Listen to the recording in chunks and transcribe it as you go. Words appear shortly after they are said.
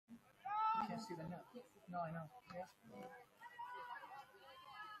No, I know. Yeah.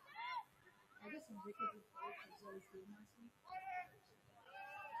 I guess some because of Zoe's game last week.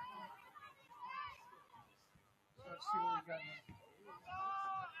 So let's see what we got now.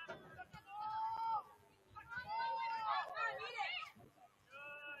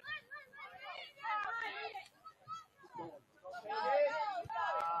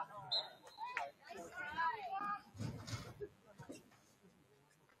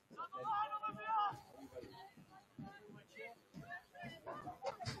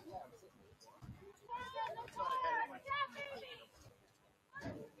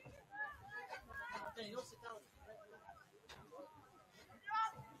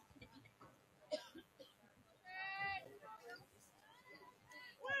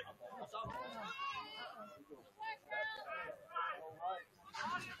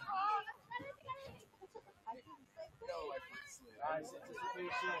 Nice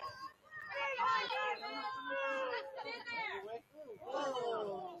anticipation.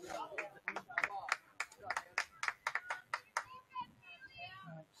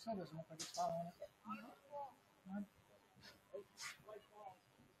 Still doesn't look like it's following it. One.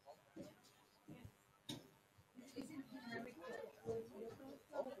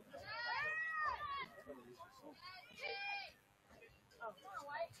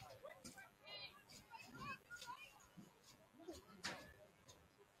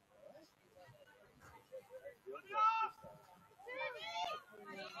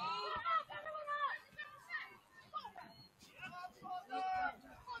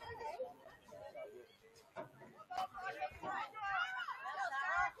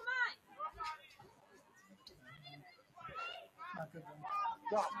 Not good one.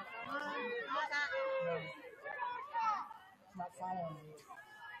 Stop. No. It's not following me.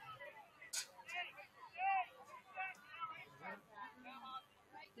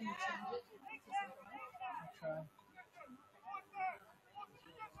 Can you change it? I'll try.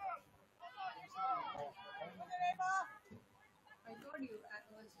 I told you at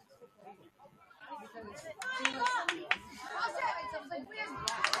once because it's like weird.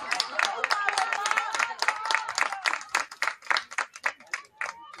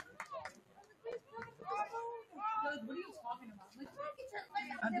 What are you talking about?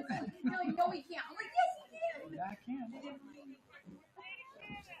 I'm like, you're like, no, he can't. I'm like, yes, he can. Yeah, I can.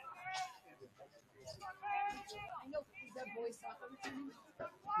 I know. Is that boy soccer team?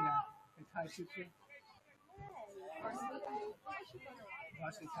 Yeah, they tie 2-3.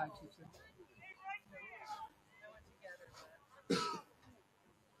 Varsity tie 2-3.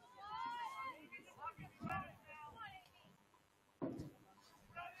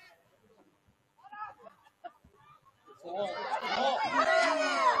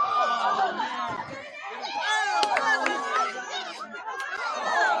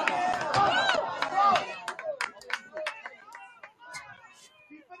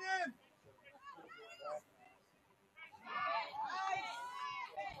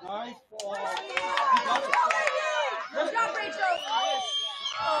 Nice ball. Good job, Rachel.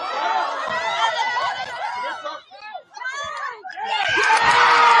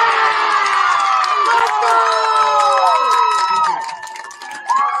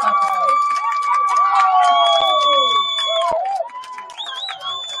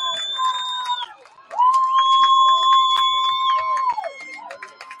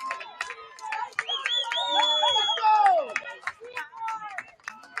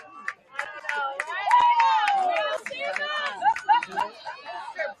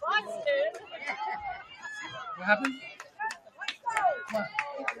 What happened? What?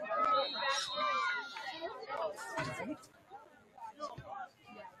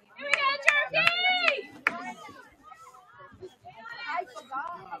 Here we go, Durfee! I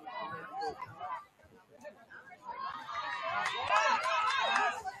forgot.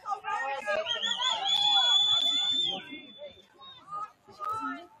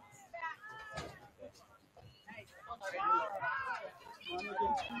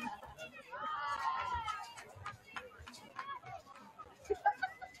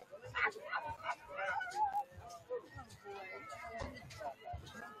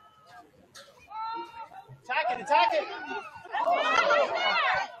 Attack it!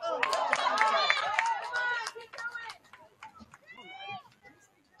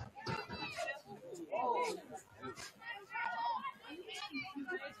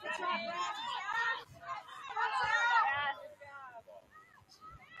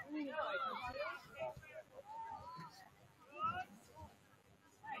 You go!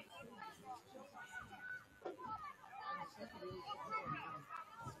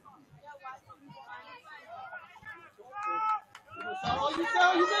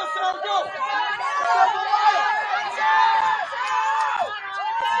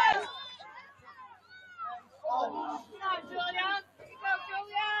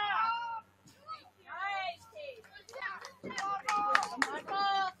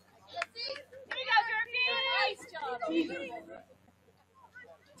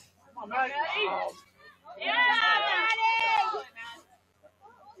 Nice.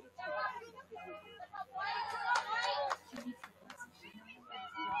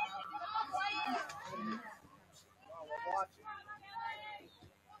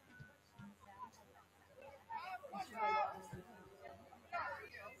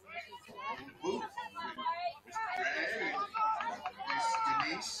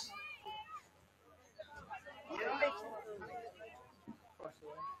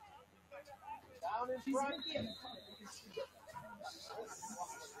 Down in front.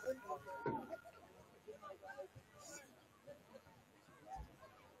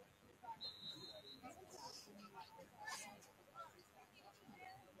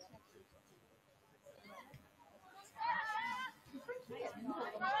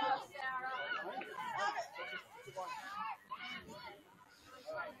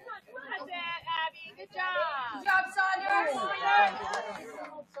 That's it, Abby. Good job. Good job, Saunders. Good job,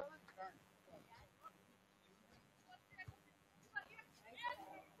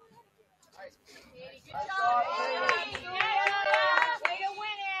 Abby. Way to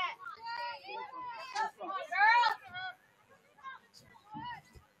win it. Come on, girl.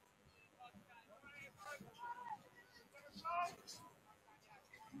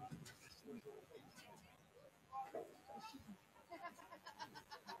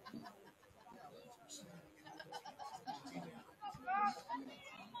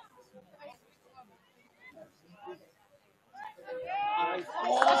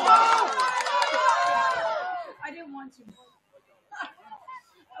 I didn't want to.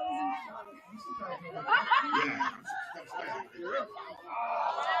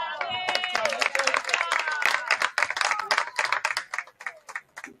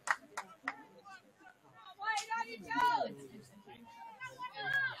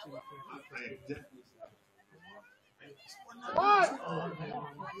 What?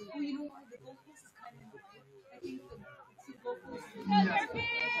 Well, you know what? The goalpost is kind of. I think the goalpost.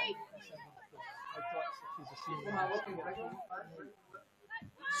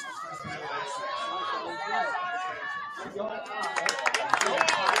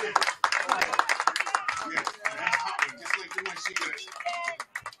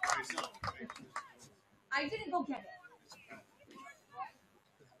 I didn't go get it.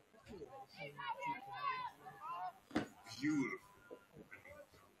 Beautiful.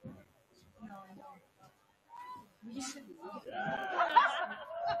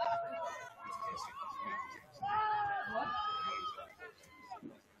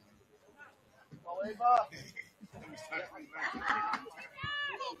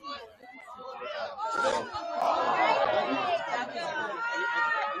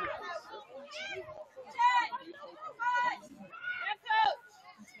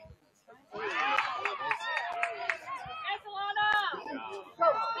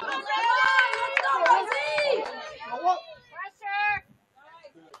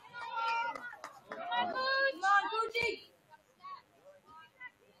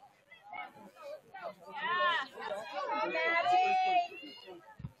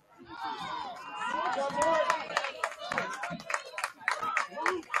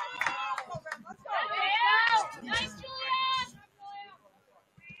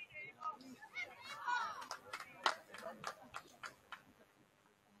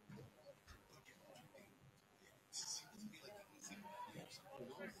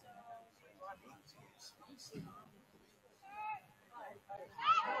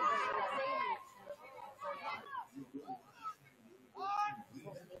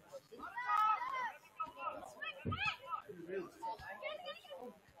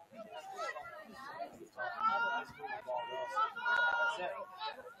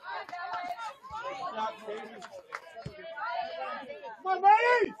 Come on,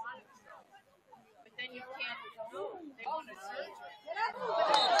 Brady! But then you can't. They want to search.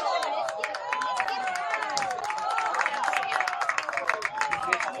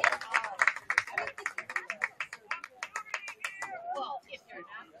 Well, if they're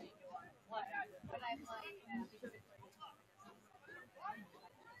not going to do what? But I'm like,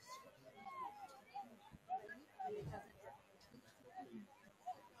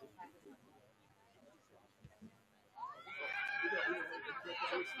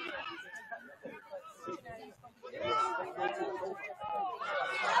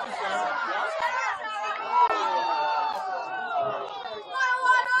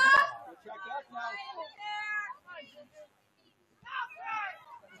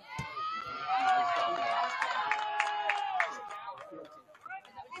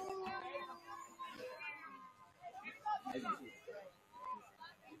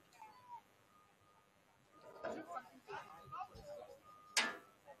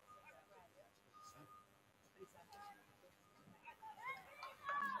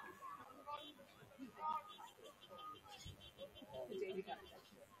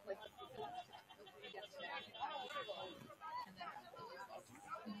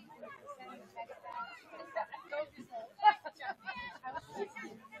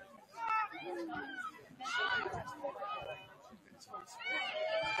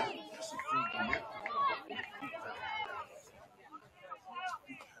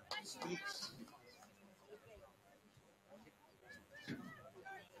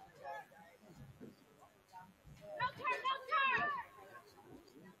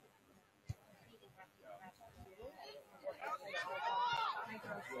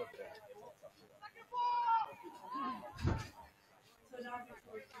 No,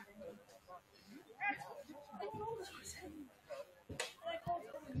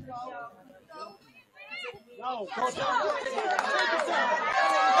 go down.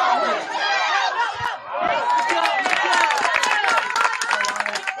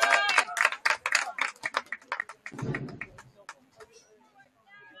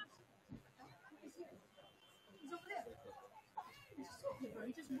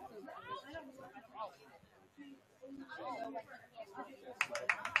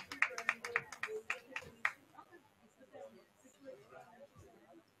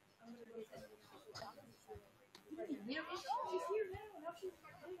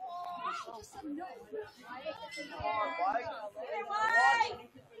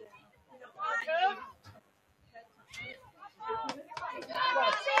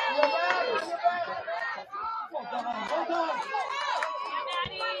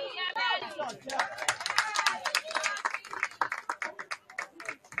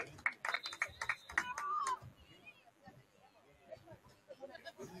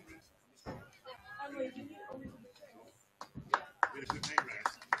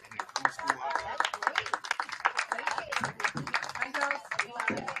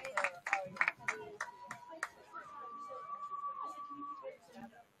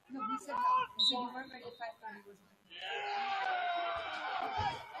 No, he said no. He said you weren't ready at 5:30.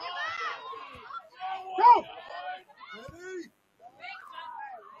 Go!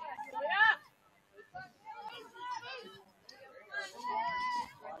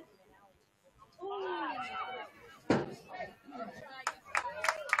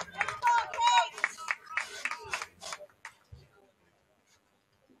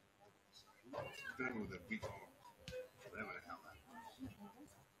 Done with a week off. Whatever the hell that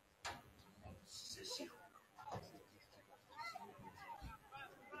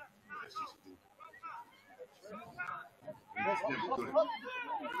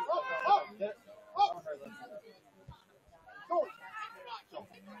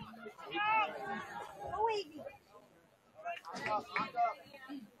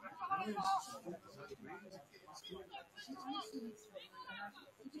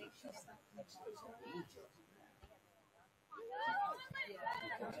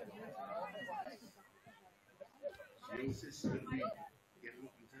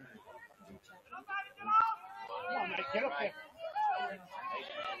Come on, Mike, get up there.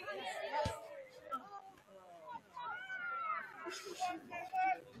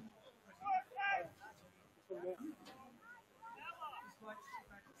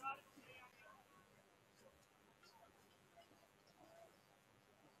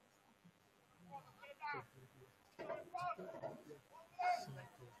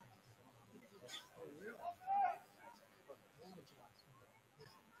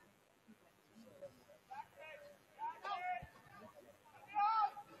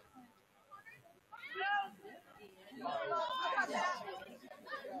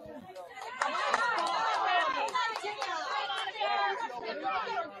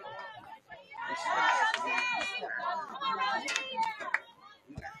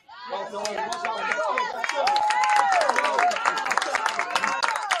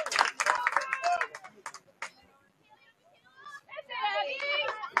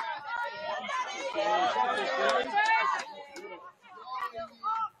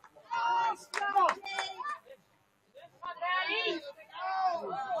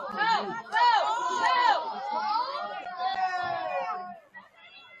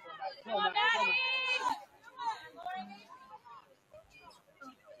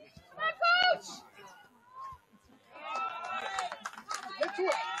 Get to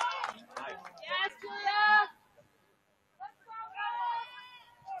it. Yes, Julia!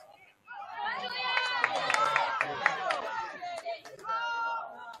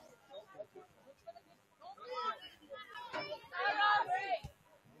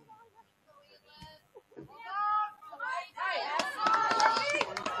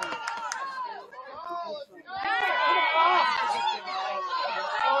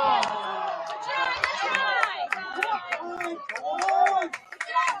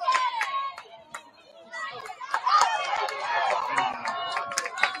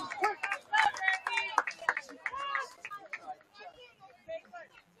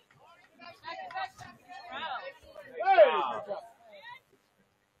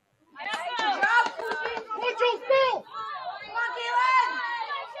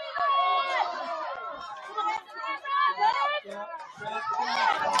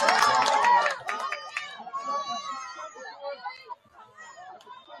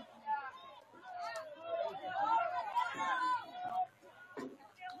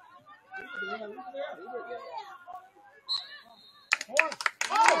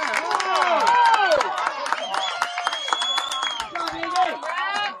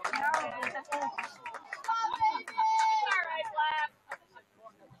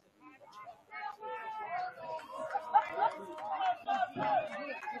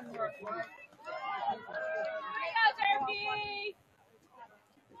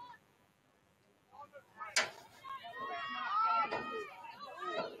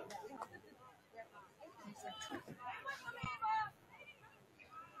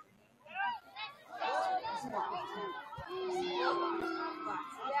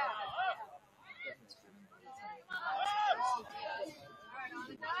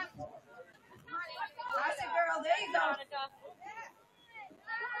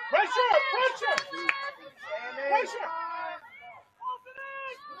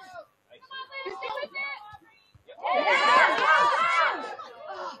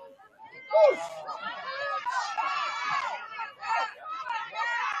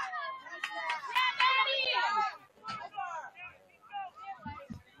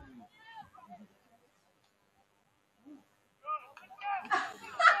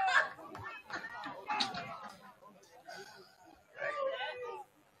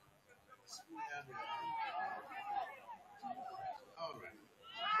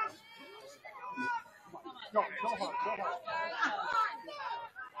 Go hard, go hard.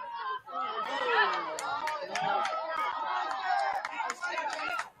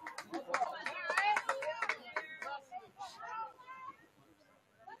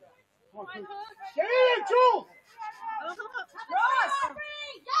 Get in, Jules! Ross!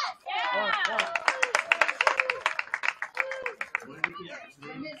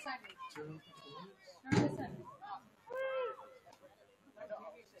 Turn this side. Turn this side.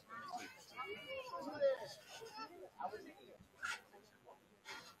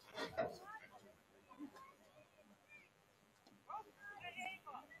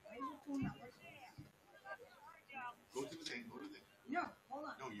 Go to the thing, go to the thing. No, hold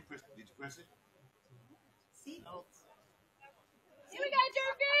on. No, you press, did you press it? Seatbelts. Here we go,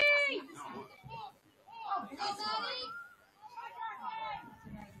 Durfee! No.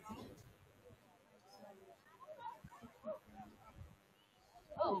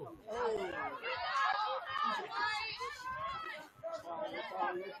 Oh,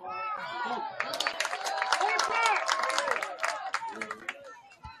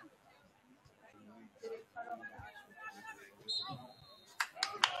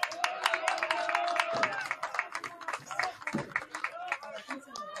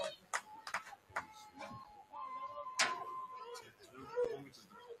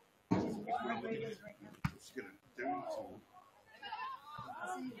 Just get it down to.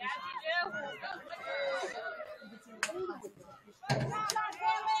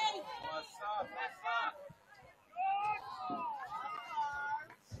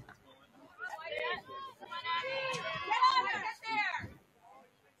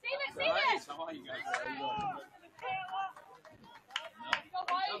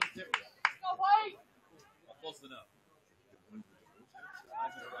 Close enough.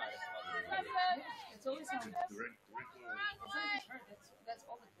 it's always on. The red That's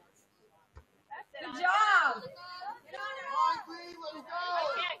all it does. Good job!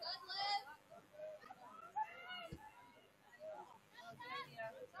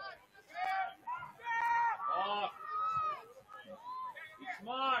 Off. Be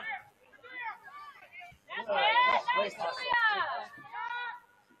smart. That's it! That's Julia!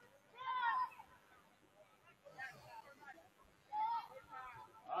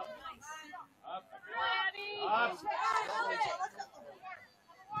 Up. Up. Abby! Up.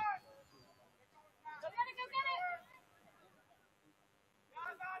 Go get it, go get it!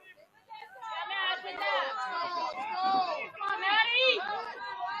 Yeah, Matt, with that. Come on, Maddie!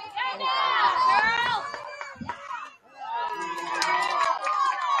 Get down, girl!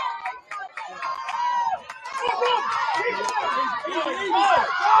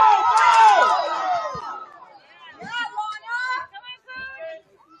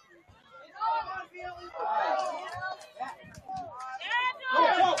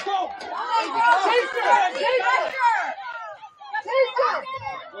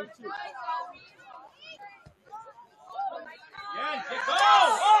 Yeah, get go!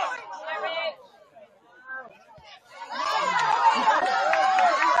 Up.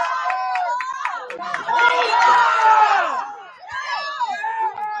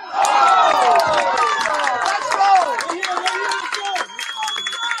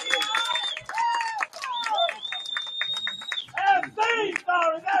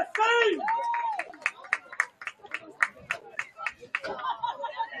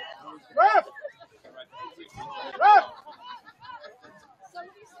 Ref! Ref!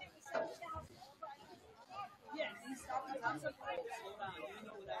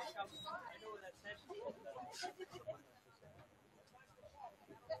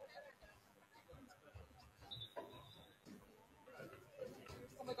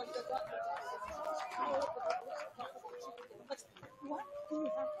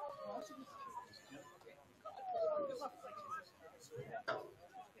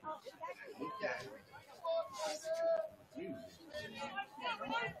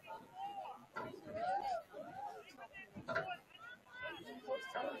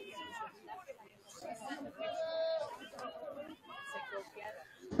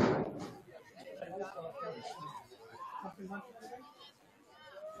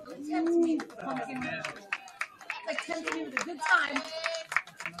 Tempt me with pumpkin. Like tempting me with a good time.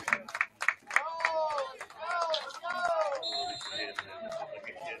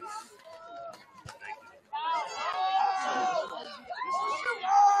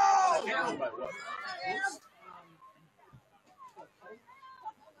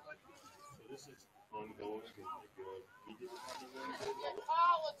 This is ongoing.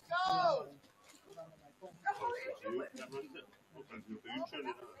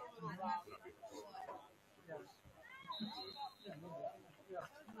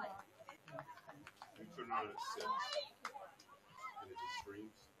 on at 6. And it just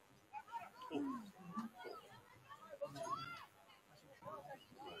screams.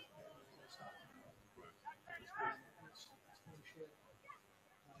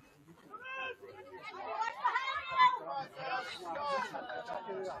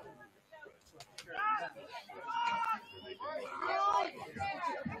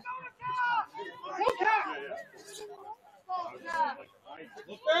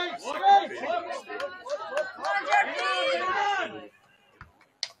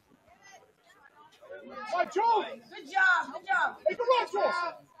 Good job. Make a run, Jules.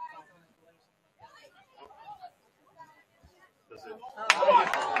 Does it?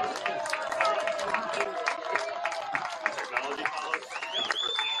 Technology follows?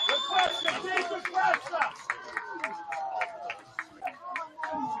 Good pressure, Steve, good pressure.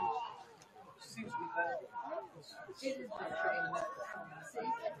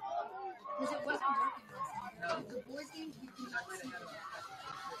 Because it wasn't working. The boys game, you can not see it.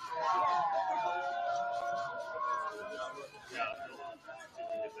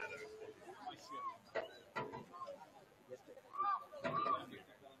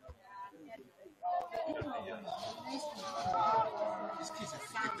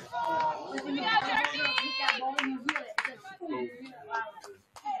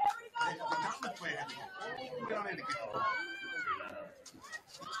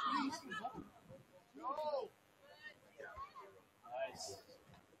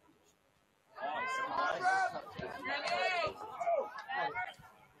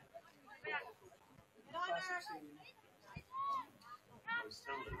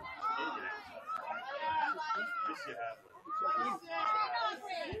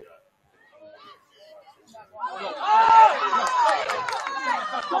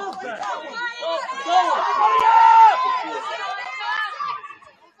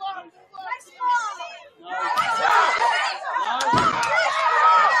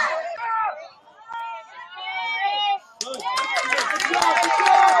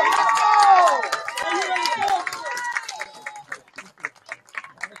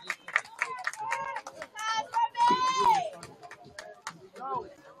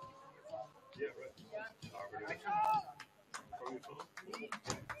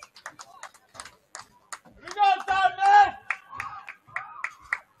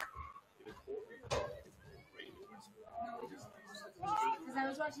 Because I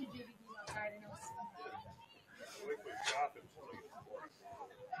was watching JVD outside and it was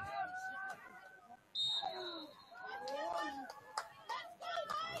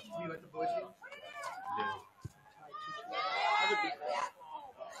You at the boys game?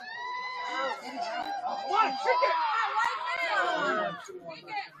 One, kick it.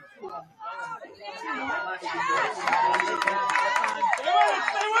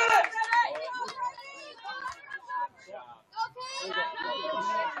 Stay with it!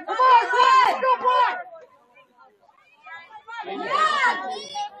 Come on, Chris, go back.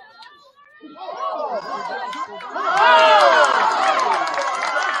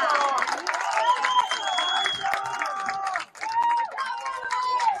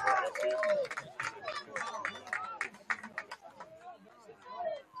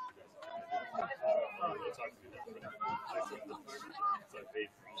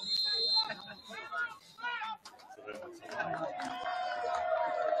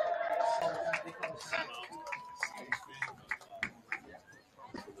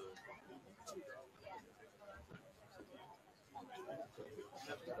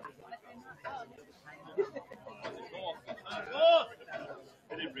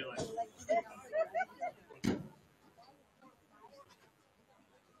 I didn't realize.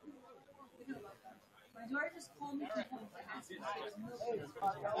 my daughter just called me from home to ask me if I was milking.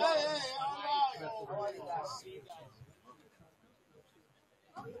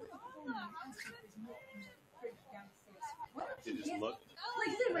 They just look.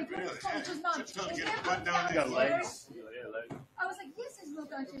 Like literally, it's just not. Just trying to get a butt down You got there. legs. Yeah, legs. I was like, yes, there's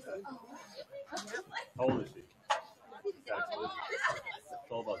milk on. She's like, oh. I was like, How old is she?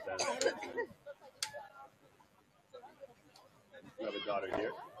 It's all about that. You have a daughter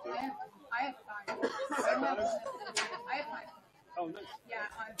here? I have 5. I have 5. Oh, nice. Yeah,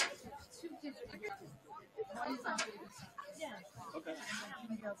 I have 2 kids. One is on baby. Yeah. Okay.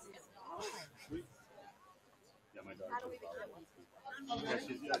 Sweet. Yeah, my daughter. Yeah,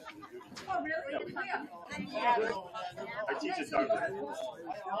 she's a Durfee. Oh, really? Yeah, I teach at Dartmouth.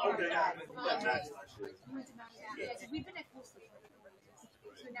 Okay. Yeah, Max last year. Yeah, because we've been at Coastal for 4 years.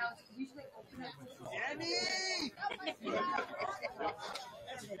 So now it's usually open at Coastal.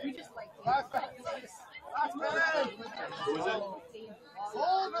 We just like Last man. Who is it?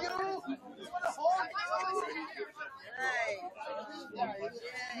 Hold you. You want to hold you. No,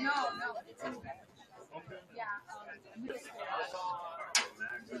 it's in bed. Yeah, middle school.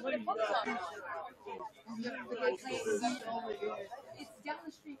 What it looks like. It's down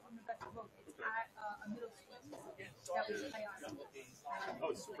the street from the Dutch boat. It's at a middle school that we play on. Oh,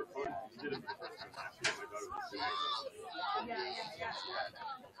 it's super fun. You did it for the first time last year. My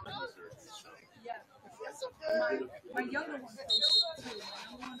daughter was doing it. Yeah. My younger one plays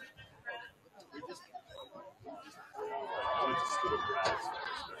too. We went to school with Brad.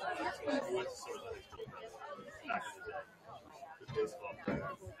 We went to sort of back in the day. The baseball player,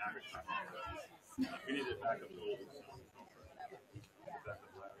 average time. We need to back up the old one. Back up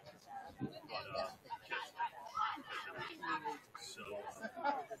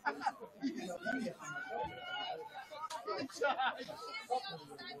Larry. But, so.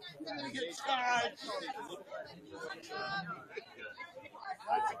 Get charged.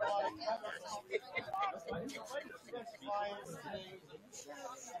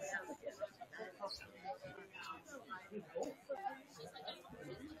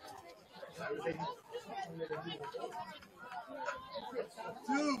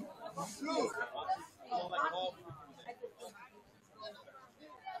 Two.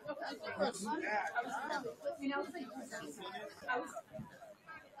 You know, it's like, I was like,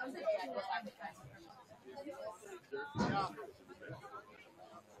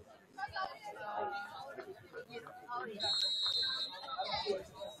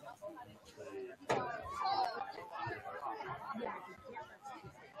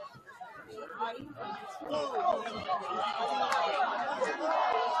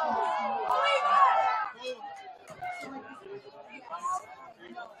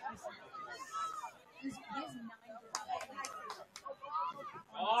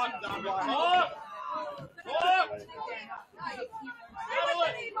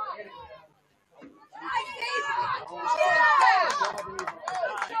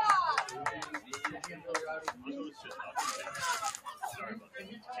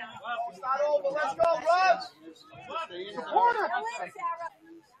 It's not over. Let's go, Russ. Corner. oh, thank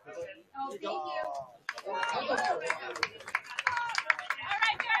you. All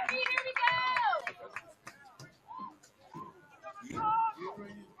right, Durfee, here we go.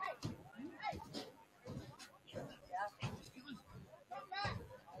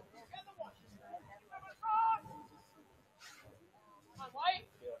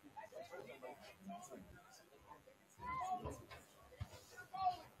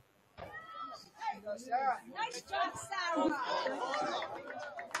 Sarah. Nice job, Sarah.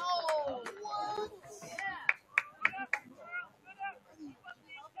 Oh, yeah.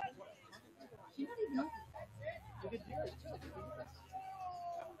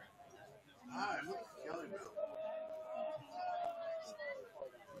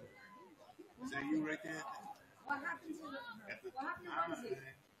 Is that you right there? What happened to Varsity?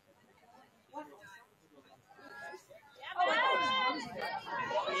 What?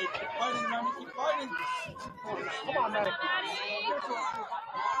 Keep fighting, Mommy. Keep fighting. Come on, Maddie.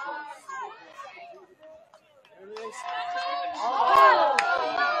 There it is. Oh!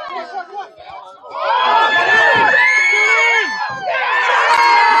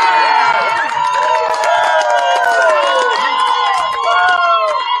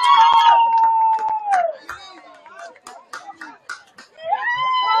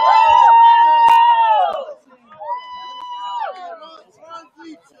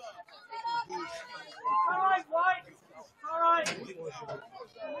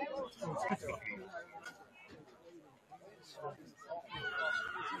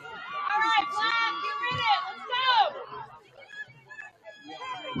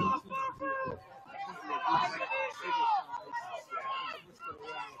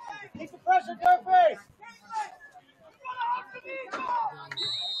 Keep the pressure, Durfee!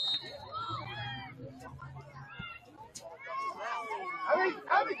 Hurry!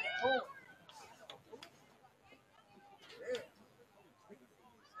 Oh.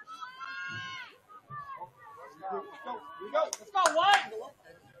 Here we go. Let's go, White!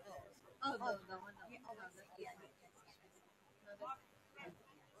 Oh, the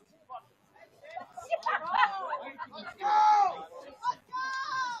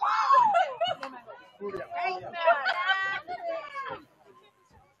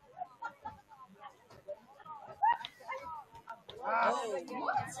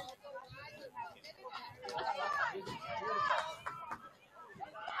one.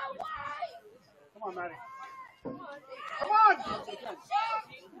 Come on, Maddie. Come on!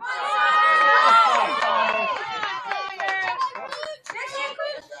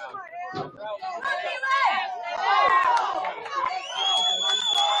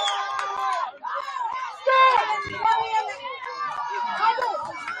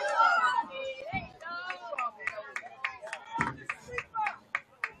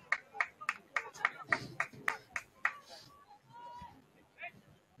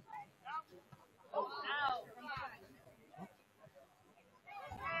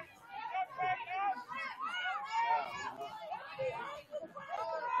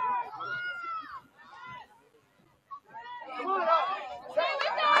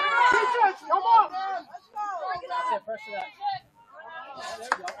 Come on! That's it, pressure that. Oh, there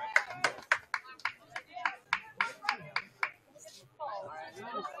you go.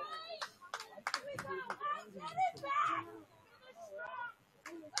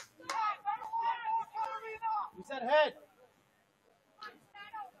 He's that head.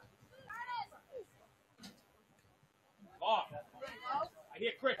 Ball. I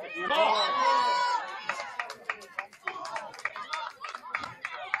hear cricket. Ball.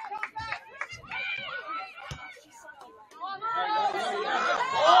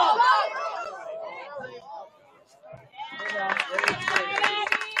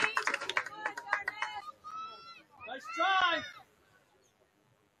 Nice try.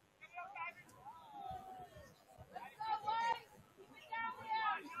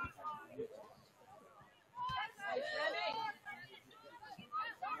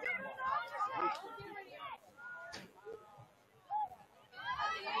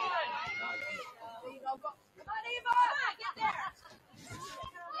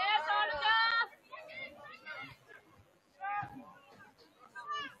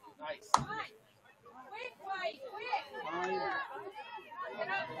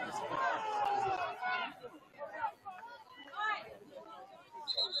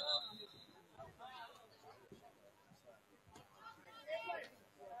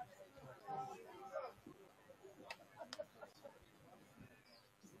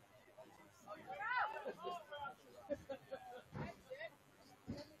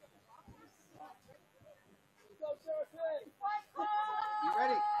 You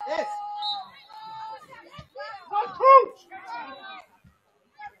ready? Yes. Come on, coach! Come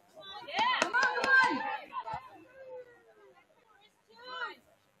on!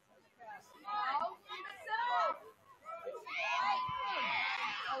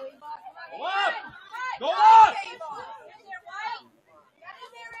 Go up! Go up!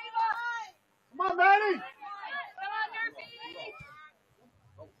 Come on, Manny!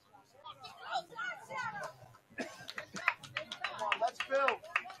 Come on, let's build.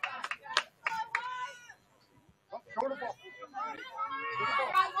 Oh, show the ball.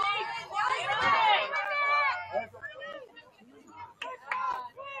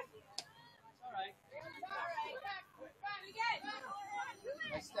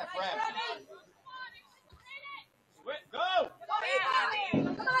 Nice step, Brad. Go! Come on,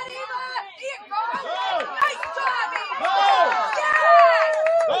 Eva! Go! Nice job, Eva! Go! Yes!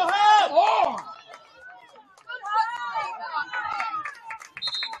 Go ahead! Oh! Good hustle, Eva!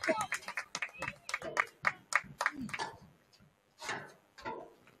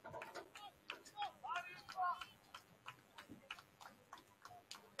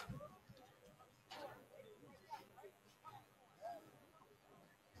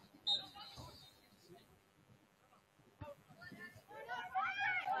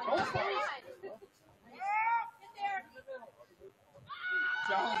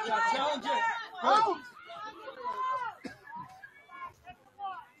 Challenge it, challenge it. Go!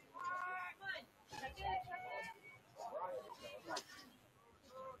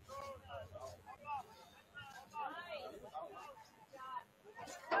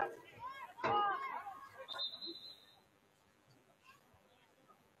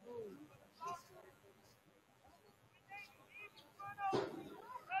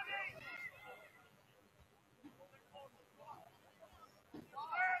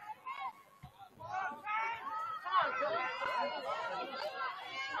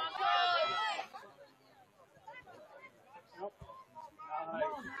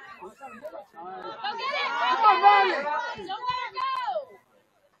 Come on, Manny!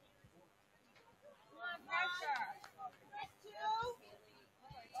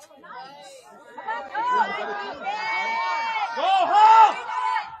 Go, Hawk!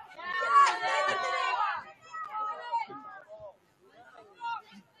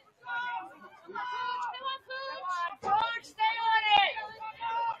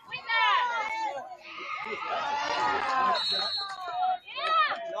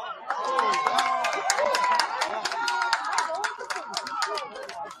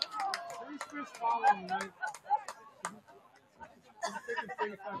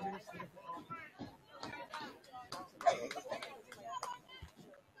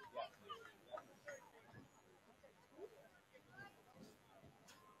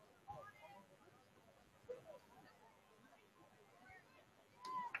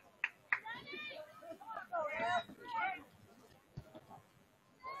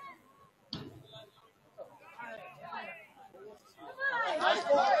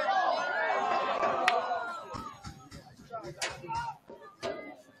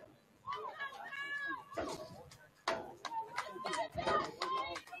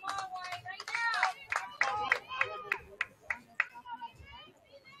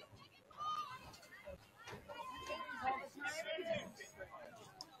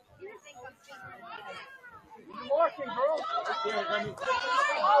 Watch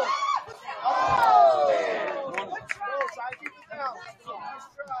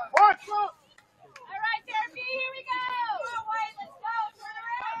up! All right, Durfee, here we go. Come on, White, let's go. Turn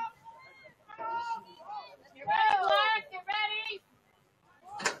around. Get ready, Black. Get ready.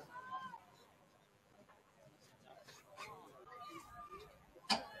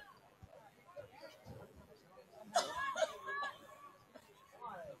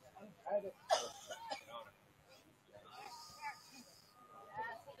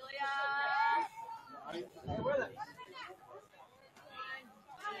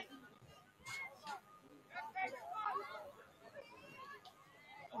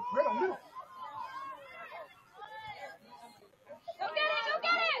 Go get it, go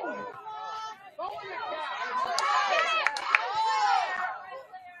get it.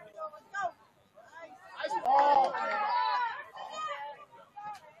 Nice ball.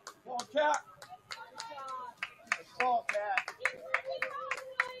 Ball, Cat. Nice ball, Cat.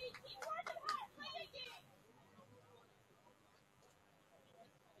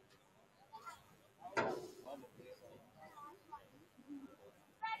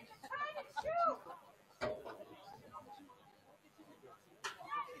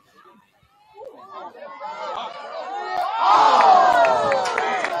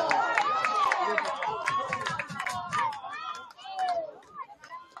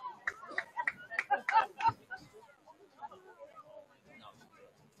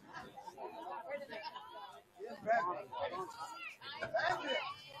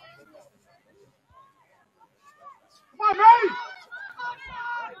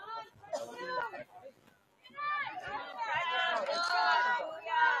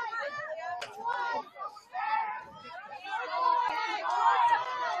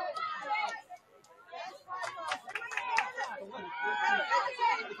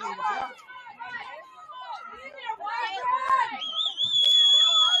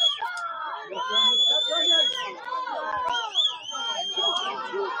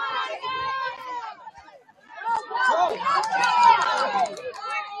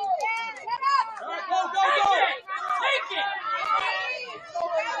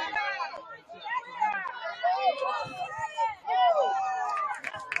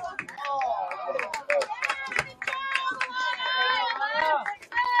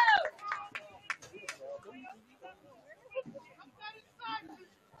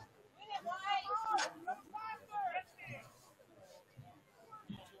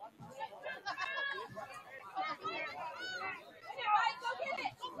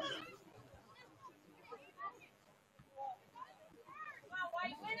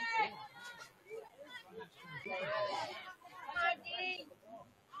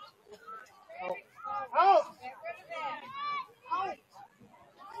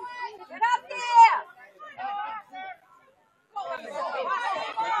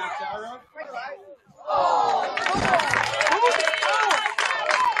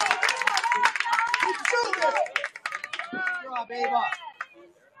 Come on, baby!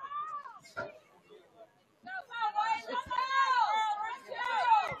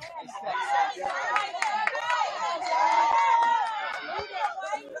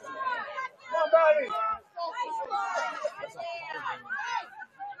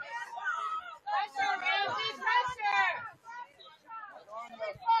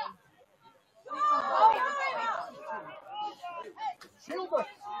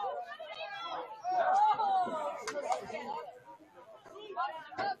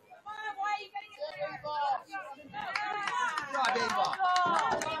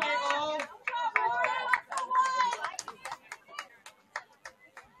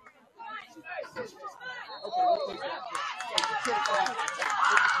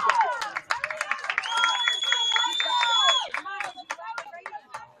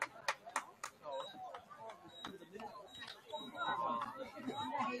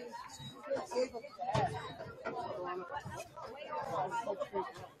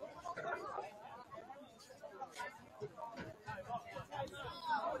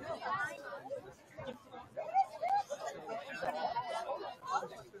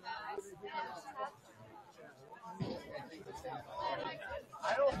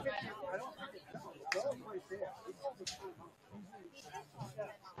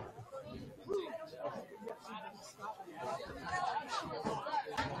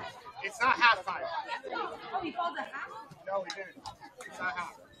 It's not halftime. Oh, he called a half? No, he didn't. It's not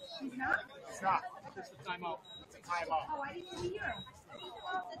half. He's not? It's not. It's a timeout. It's a timeout. Oh, I didn't hear.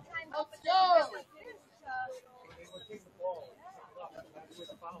 Let's go.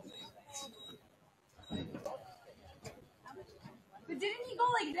 But didn't he go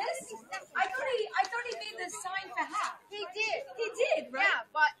like this? I thought he made the sign for half. He did. He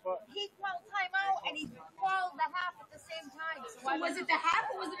it the half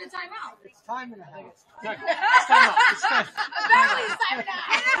or was it a timeout? It's time and a half. Apparently it's time and a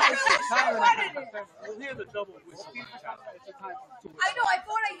half. We'll hear the double whistle. It's a time. I know, I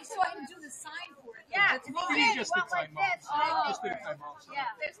thought I saw him do the sign for it. Yeah, That's He fine. just did time out. Oh. Just did time out. So Yeah.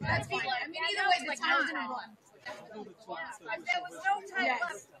 That's fine. I mean, either way, the time's gonna run. do the 12, so There was no time Yes.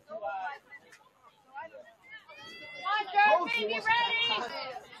 left. Come on, Durfee, get ready. Get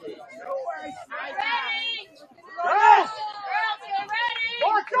ready. Yes! Girls, get ready.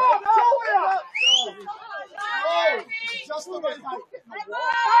 Mark up! Julia! Oh, just the right height. Let's go.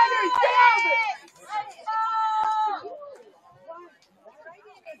 Let's go.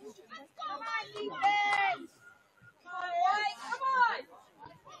 Let's go, my defense. Come on, boys. Come on.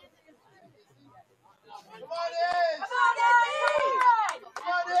 Come on in! Come on, Eddie.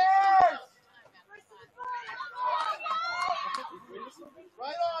 Come on in!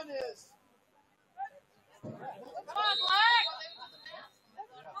 Right on this. Come on, Black.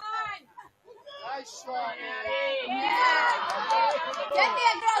 Come on. Nice shot, man. Yeah. Get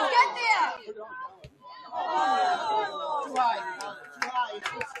there, girls, get there. Too high. Too high. Too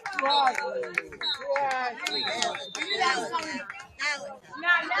high. I knew that was coming.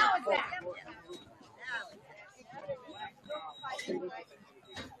 Now it's that.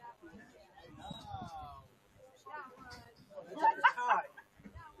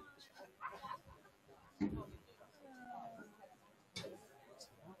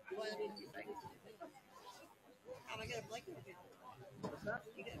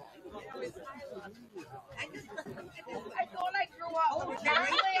 I thought I grew up.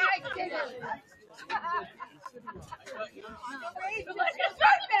 Apparently I didn't. Like a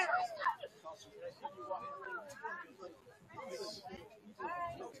strawberry.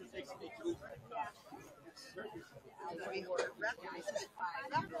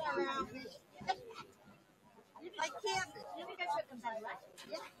 I can't. You think I should come back?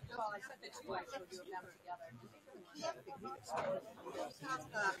 Yeah. Well, I said the two I showed you never together.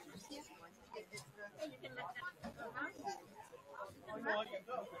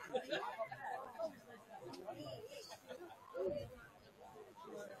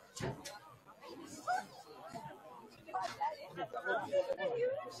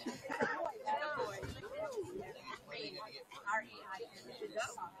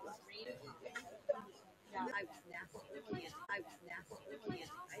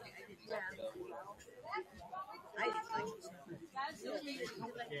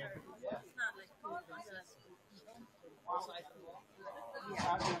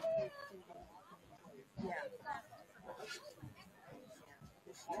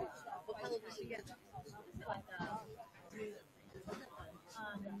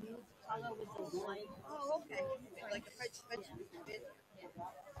 Oh, okay. Like a French bit.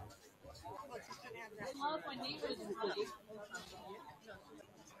 I love my neighbors.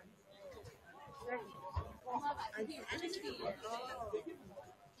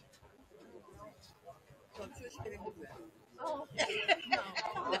 Oh,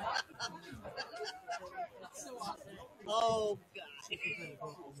 oh, God.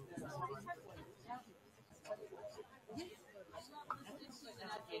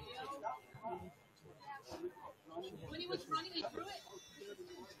 When he was running, he threw it.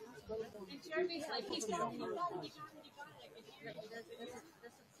 And Jeremy's like, keep going, you got it, you got it, you got it.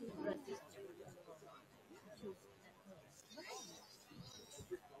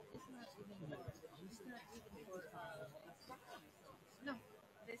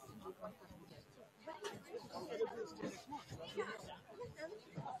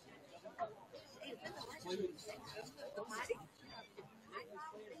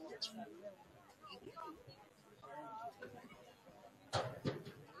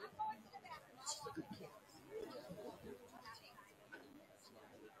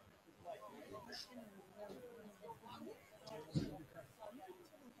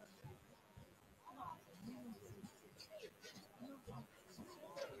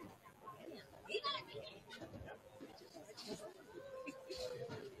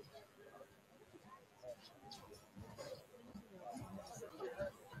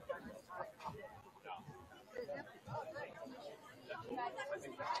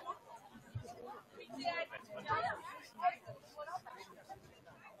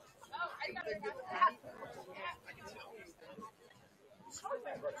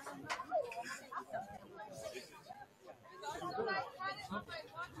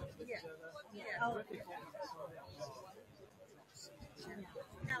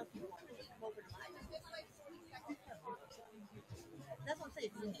 That's what I'm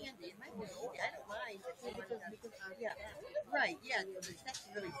saying. It's handy. It might be easy. I don't mind. Yeah. Right, yeah, that's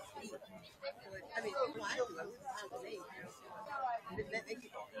really steep. So I mean, well, I do. I wouldn't tell me. That makes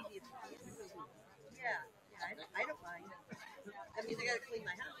it easier for me. Yeah, I don't mind. I mean, I gotta clean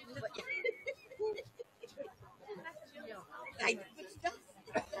my house, but I put stuff.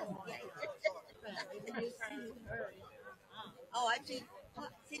 Oh, I mean,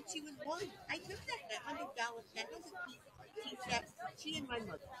 since she was one, I took that $100, that $100 set, she and my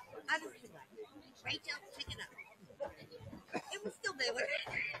mother, out of the night. Rachel, pick it up. It was still there.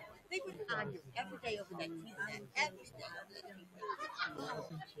 They would argue every day over that tea set, every day over that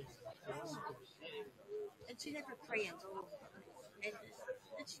tea set. Oh. And she'd have her crayons all over. And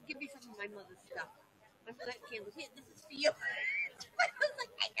she'd give me some of my mother's stuff. My mother had candles. Here, this is for you. I was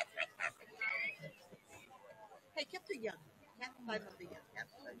like, hey, that's my cousin. Hey, kept her young. Kept my mother young.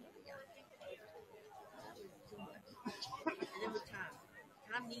 Kept my mother young. That was too much. And then with Tom.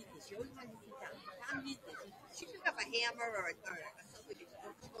 Tom needs this. She always wanted to see Tom. Tom needs this. She took up a hammer or something.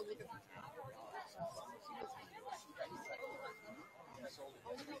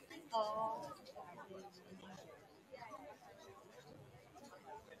 Oh.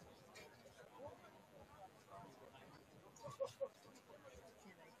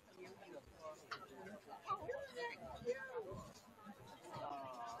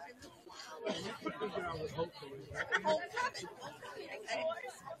 Homecoming.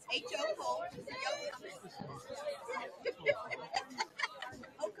 H.O. Home.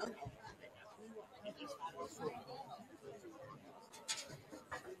 Homecoming.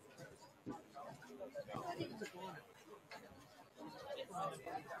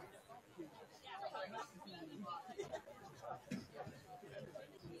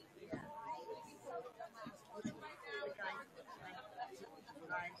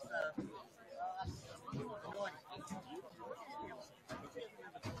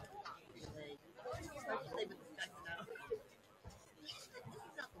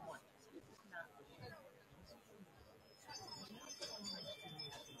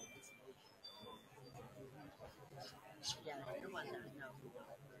 Yeah, I don't want that. No.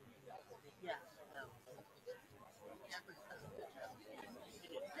 Yeah, no.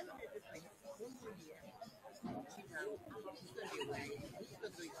 She's going to be away. She's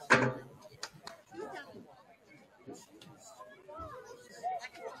going to be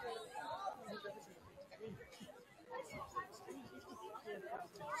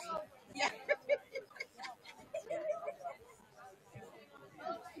yeah.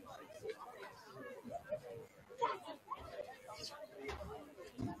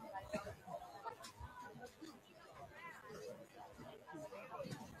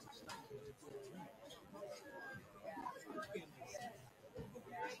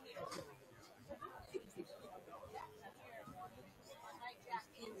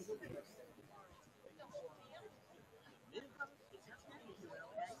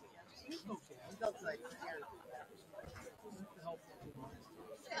 Go good.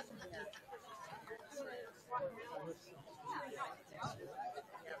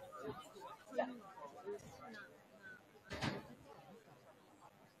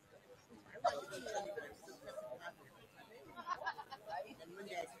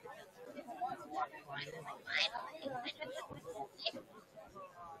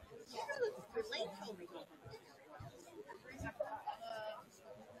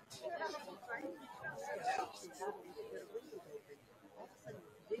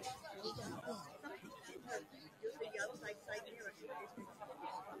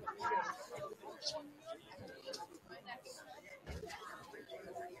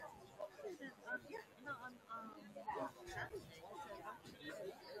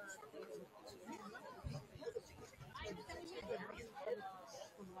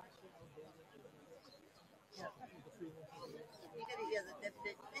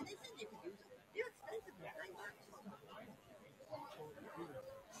 And they said they could use it. They're expensive.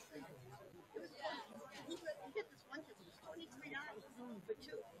 He got this one that was $23 for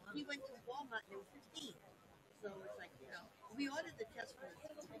two. He went to Walmart and it was $15. So it's like, you know, we ordered the test for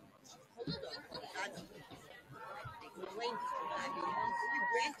hold on. Your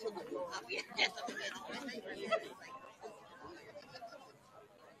grandchildren will have we had test of it.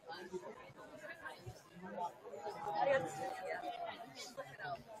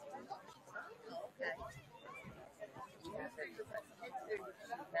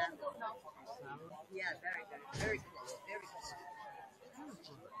 Yeah, very good. Very close. Very close.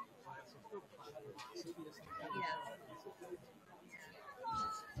 Yeah.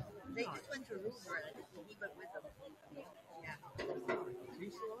 They just went to Ruber and he went with them. Yeah.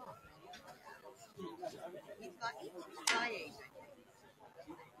 He's my age.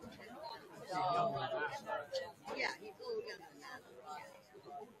 Yeah, he's a little younger.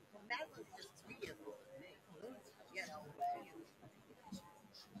 was just 3 years older than me. Yes.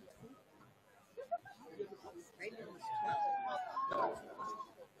 Raymond was 12.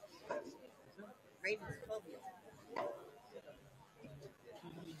 Raymond was 12 years old.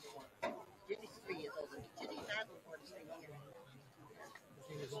 Ginny's 3 years older. Ginny's dad was born the same year.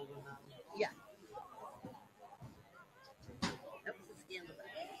 He's older now. Yeah. That was a scandal.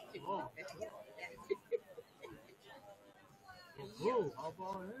 Oh. Yeah. Oh, how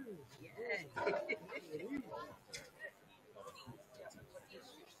about him? Yeah.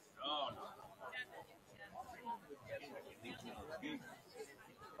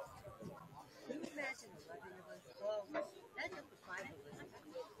 Can you imagine 11 of us? Well, that's up to 5 of us.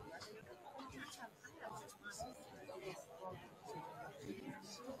 11 of us.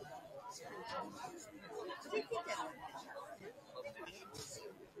 They think that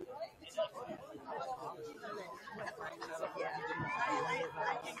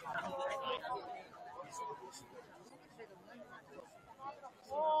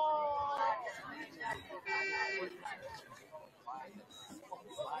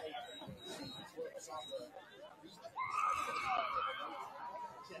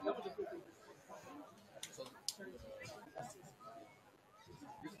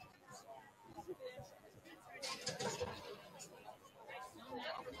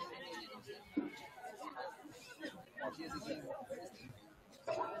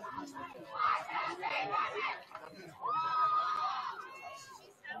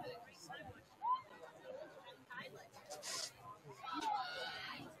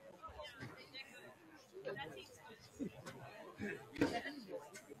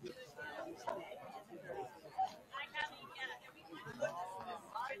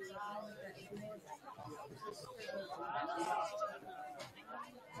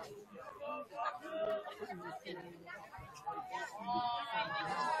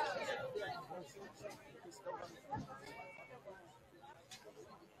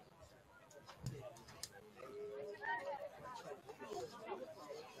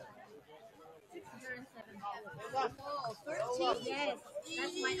Oh, 13? Yes,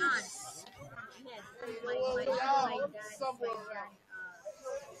 that's my aunt. Yes, my dad. Really? My dad.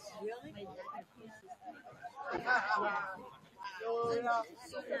 Yeah.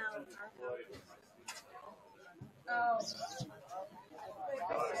 So now,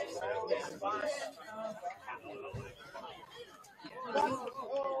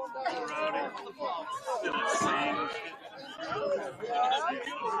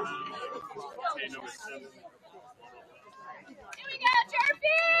 Here we go,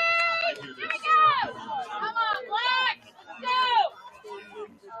 Durfee! Here we go! Come on, Black! Go!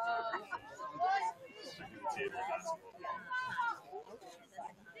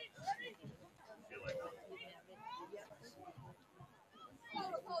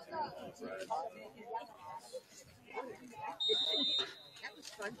 that was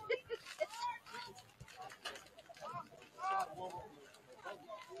fun.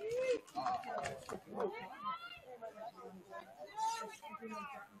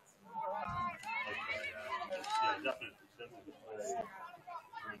 Yeah, definitely.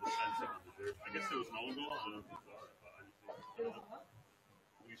 I guess there was an own goal. I don't know if you saw it, but I just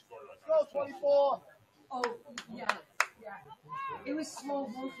we scored like Go, 24. Oh, yeah, yeah. It was slow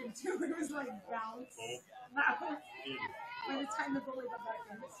motion too. It was like bounce. By the time the goalie got back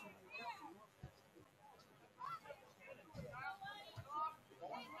in,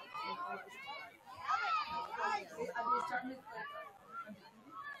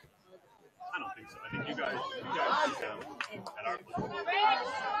 I don't think so. I think you guys at our place.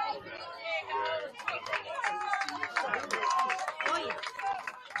 oh yeah.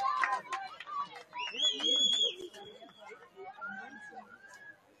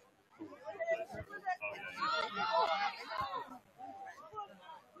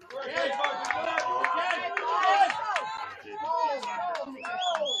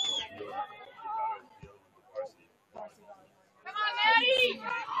 Come on, Maddie!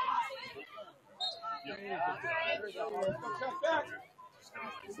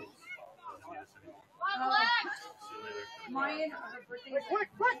 Come on, Black! Mayan, her birthday is Quick.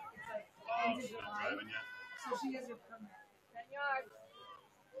 like end of July, so she has her permit. 10 yards.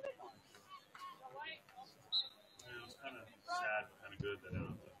 It was kind of sad, but kind of good that I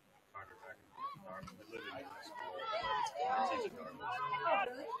don't have to Carter back in Dartmouth. I live in high school. I teach at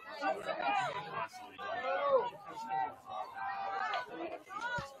Dartmouth. Constantly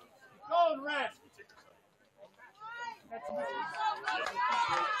Go, Red. That's amazing.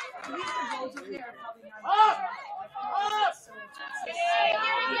 At least the roads over there are probably not. Up! So Get it's in there!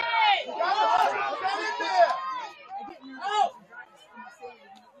 Get in there. I get nervous when she drives in the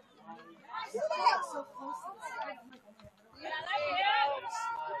city.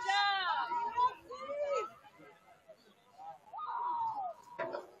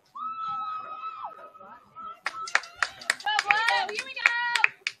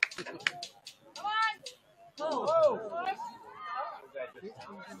 Black,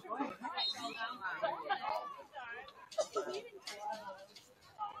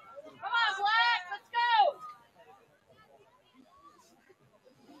 let's go!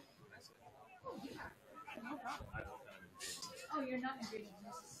 Oh, you're not invading.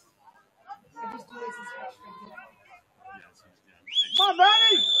 I just do this as extra. Come on,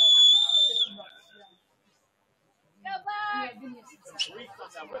 Manny! Go, Black!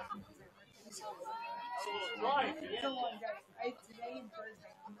 Right. It's a long day. Today and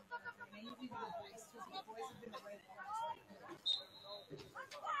Thursday, I'm not training. I usually do the boys too. The boys have been away for the last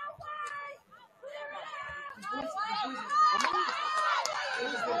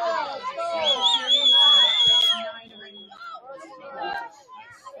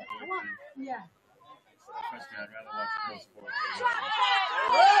yeah. Trust me, I'd rather watch pro sports.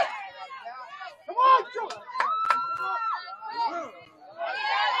 Come on, Joe!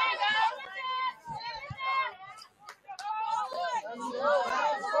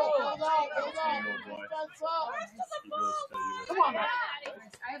 Come on, man.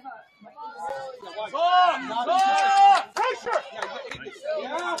 I have a. Pressure!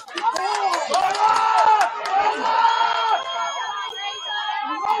 Yeah.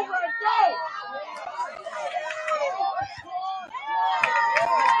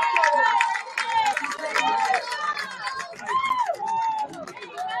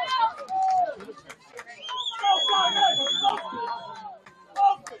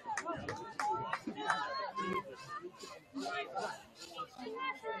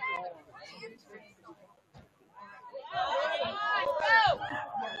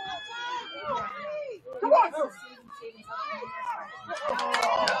 Come on!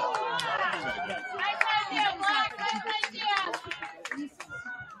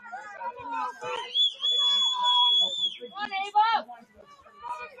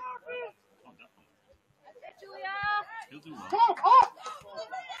 He'll do well. Come on, up!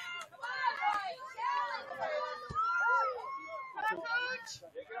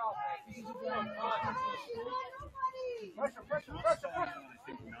 Pressure, pressure, pressure, pressure. I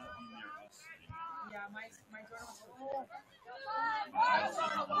think not be near us anymore. Yeah, my daughter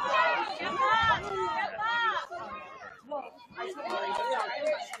was.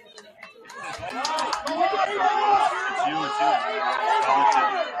 It's you, it's you.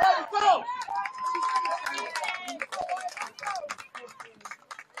 Let's go!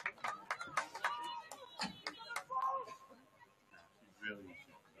 Really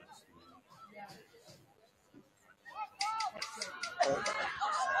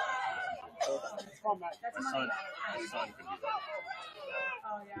Come on, Matt. That's my my son could be that.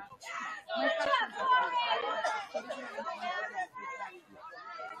 Oh, yeah. My cousin's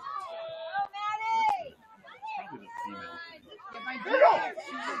Probably the female. if I do Here you go! it,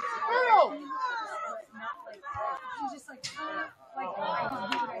 she's Here you go! not like, she's just like, I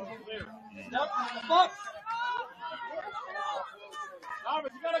can do what I do. Step up!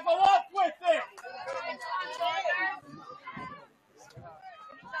 Dartmouth, you gotta go up with it!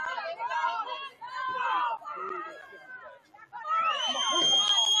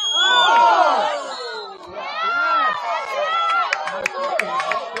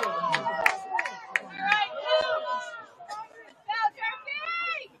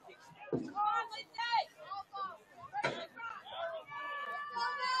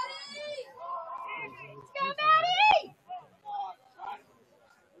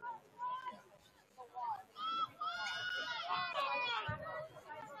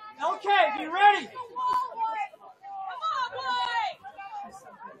 Okay, be ready!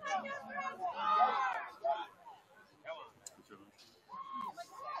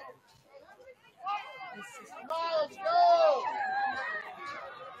 Come on, let's go!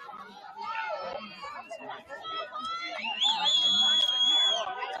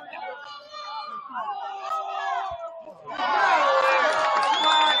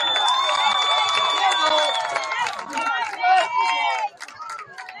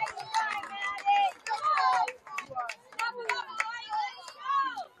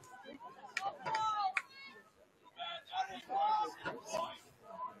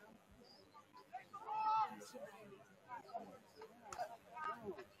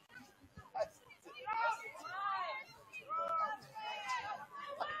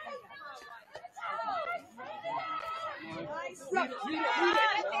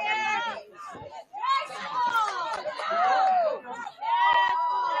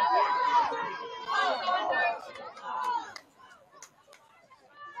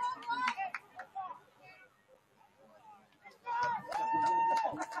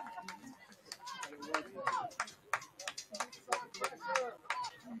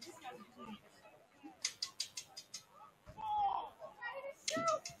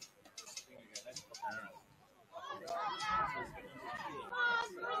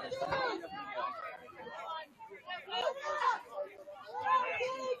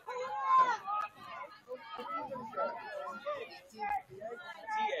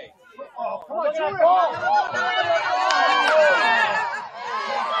 that ball.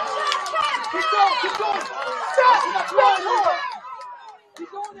 Keep going, keep going. Stop!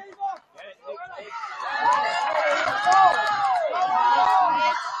 Keep going, Ava.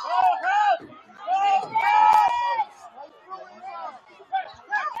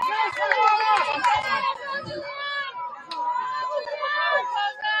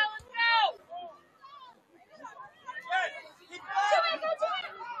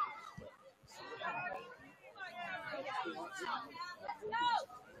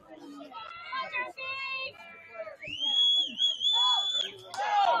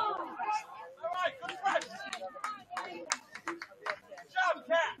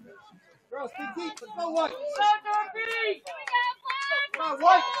 Girls, dig deep. Let's go, White. Come on,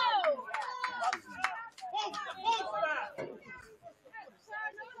 White.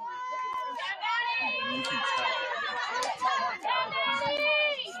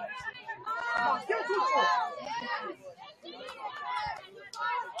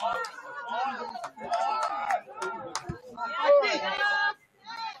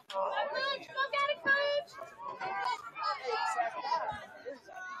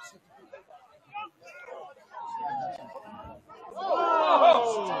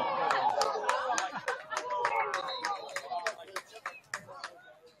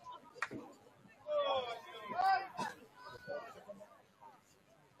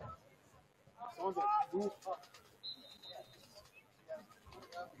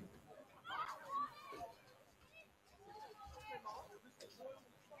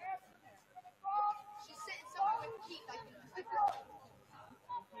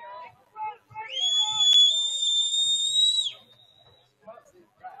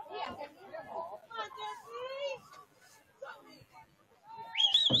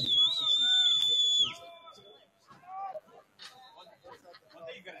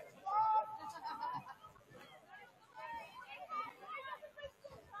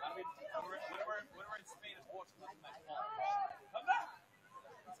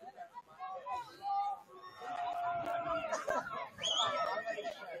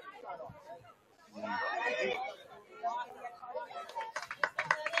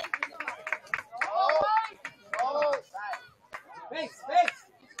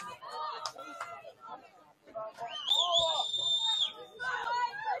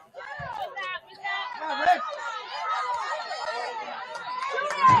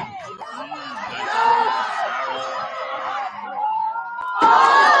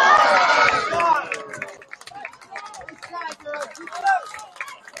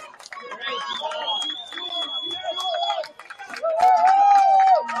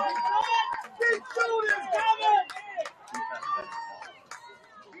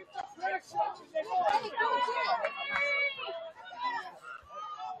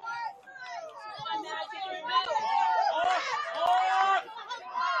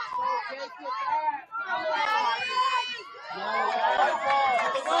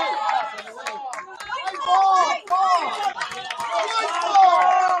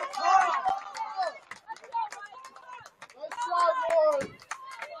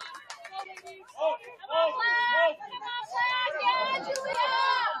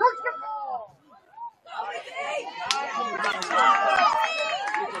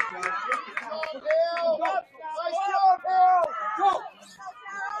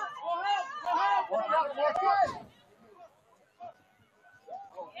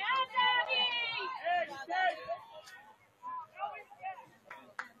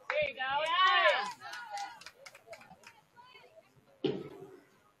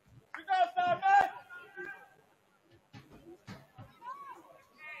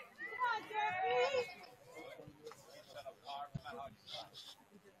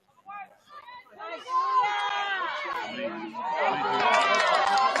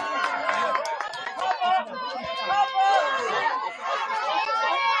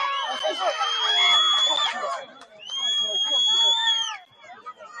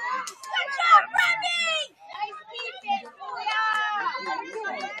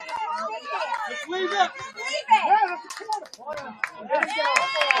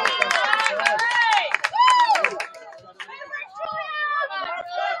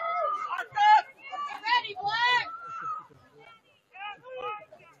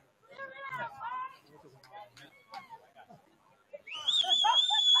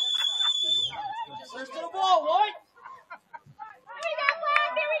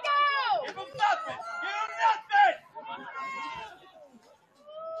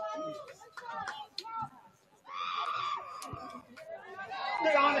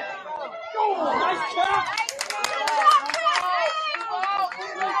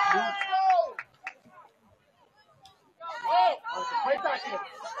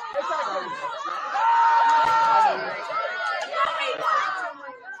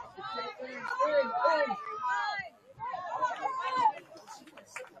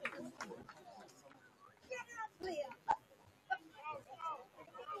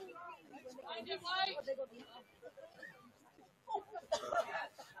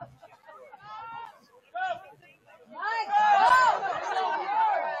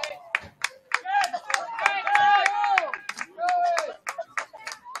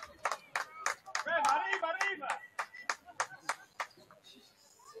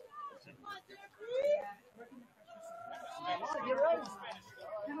 get ready.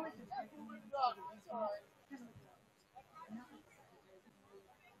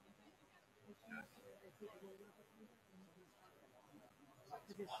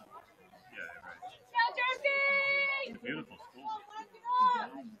 Yeah, right. Go, Durfee! Beautiful school.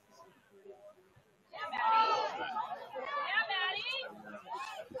 Yeah, Maddie. Yeah, Maddie.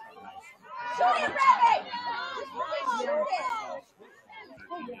 Shoot it, Ray! Shoot it!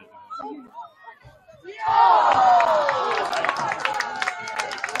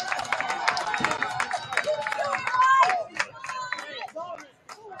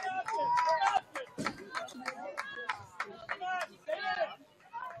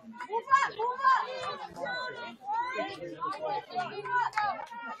 Move up, move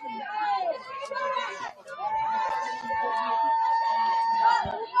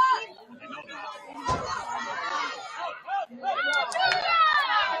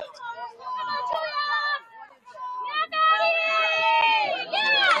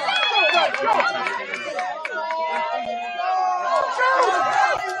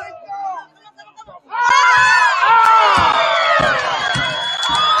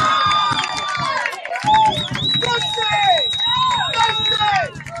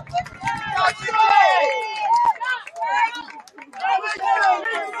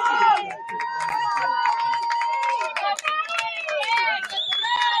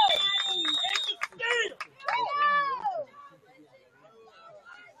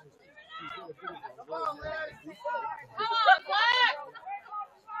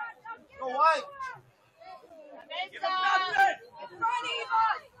Go White.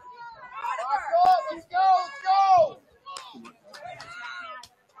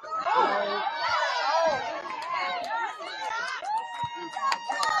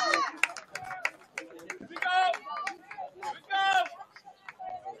 Let's go.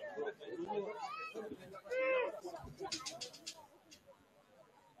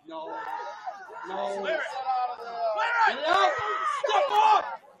 No. Get Get it out. Step up.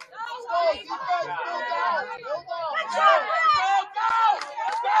 Let's go. Defense. Build on. Good job.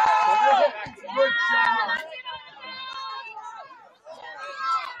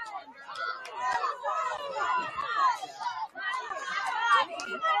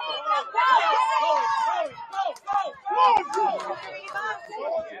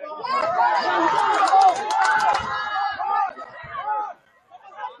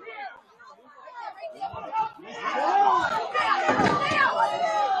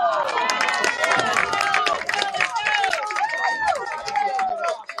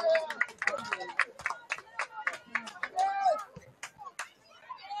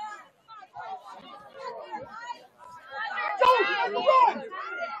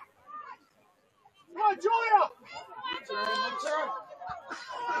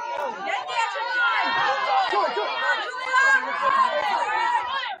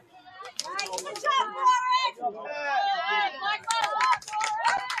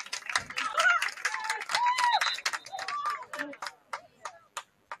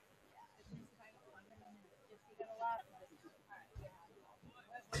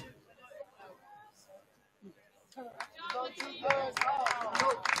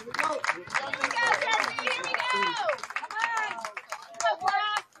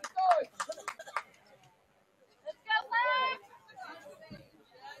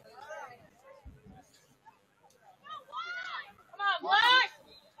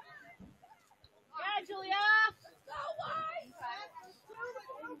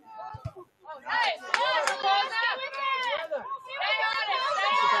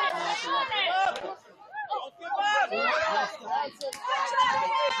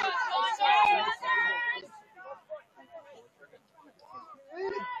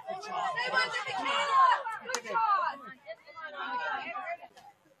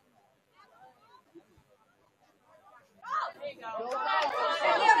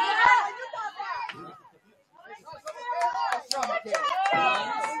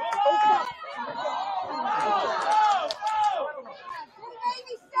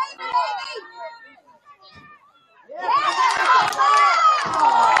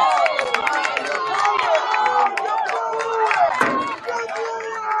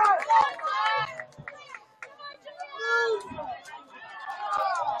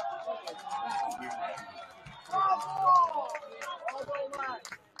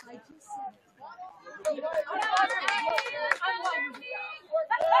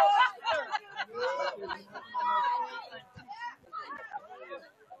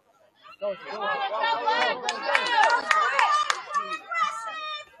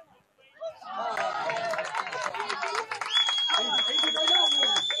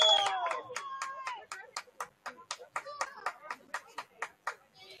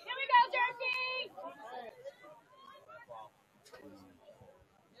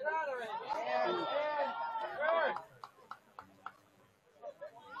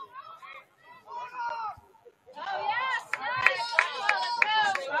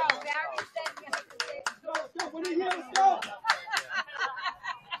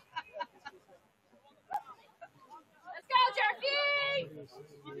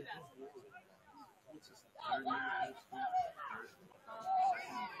 Nice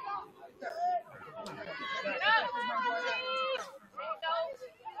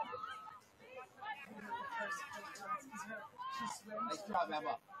job,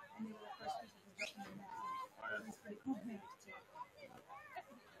 Emma.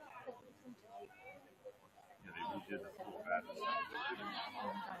 Yeah, they redid the full badness.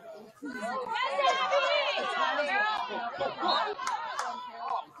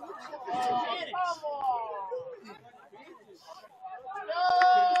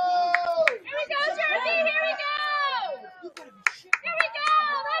 Here we go, Durfee! Here we go! Here we go!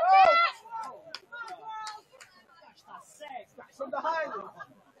 That's it! From behind.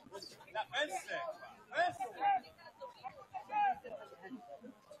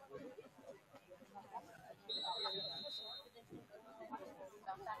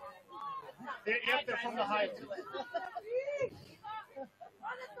 Yep, they're from the height.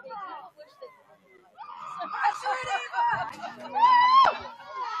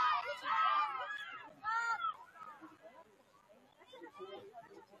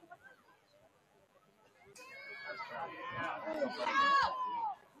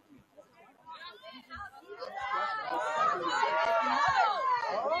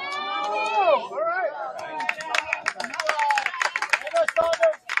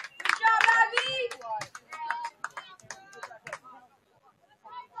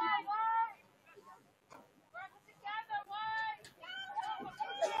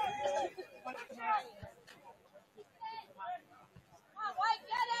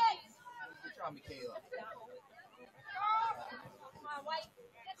 Michaela. Come on, White.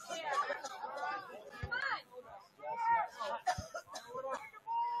 Get there. Come on.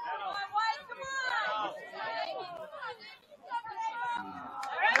 Come on, White. Come on.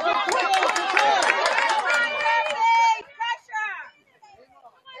 Pressure.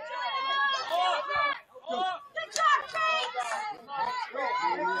 Good job, Kate.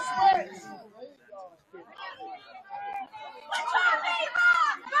 Good job, Eva.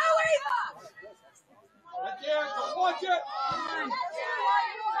 Go, Eva. Right there, don't watch it.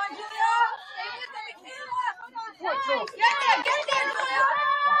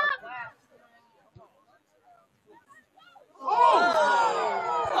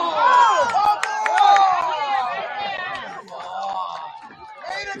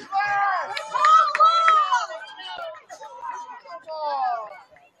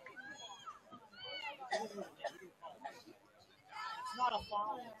 It's not a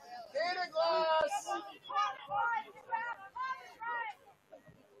foul.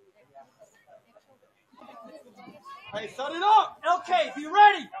 Hey, set it up! LK, be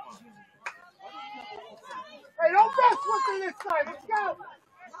ready! Hey, don't mess with me this time! Let's go!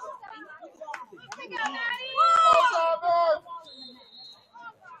 Here we go, Maddie.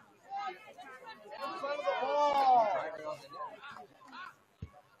 In front of the ball!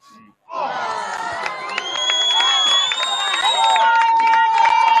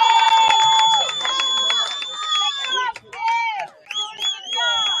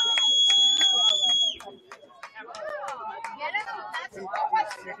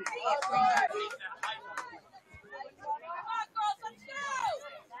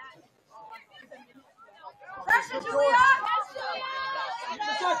 Pressure, Julia!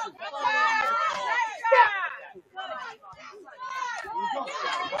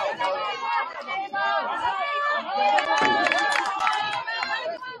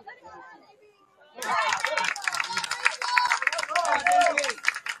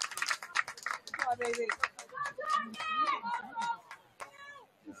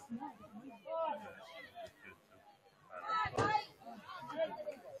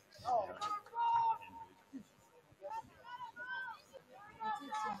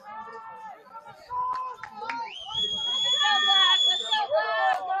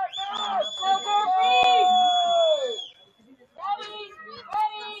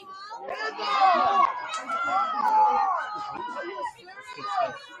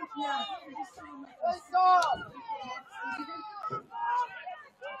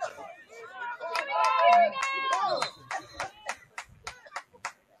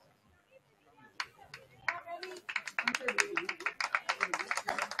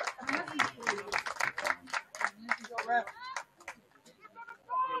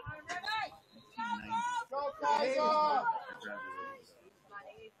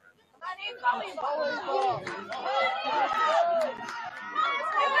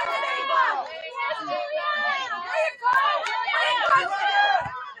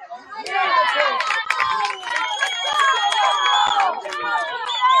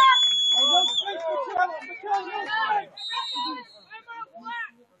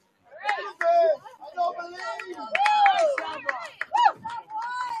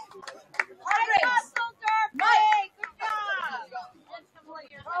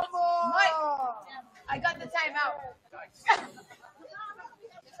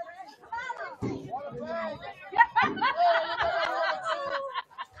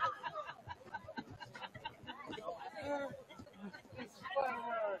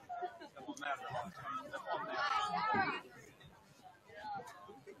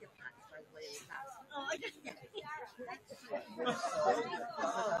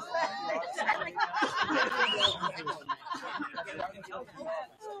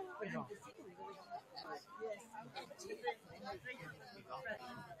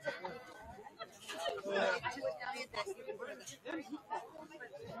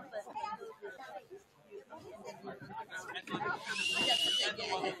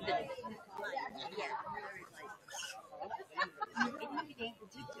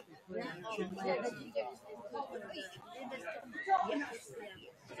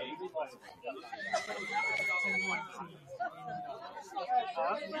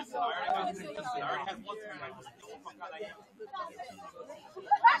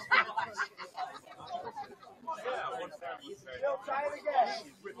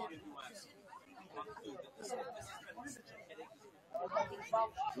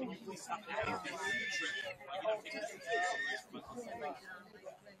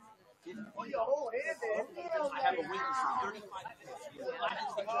 Oh, your whole hand there. I have a witness for 35 minutes. $50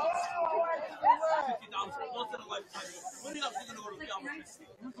 once in a lifetime. What else are you going to go to the office?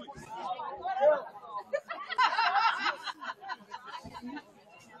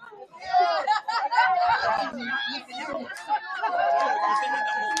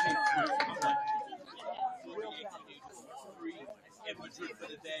 In Madrid for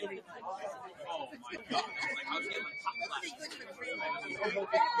the day. Oh my God. Like, I was getting my top class.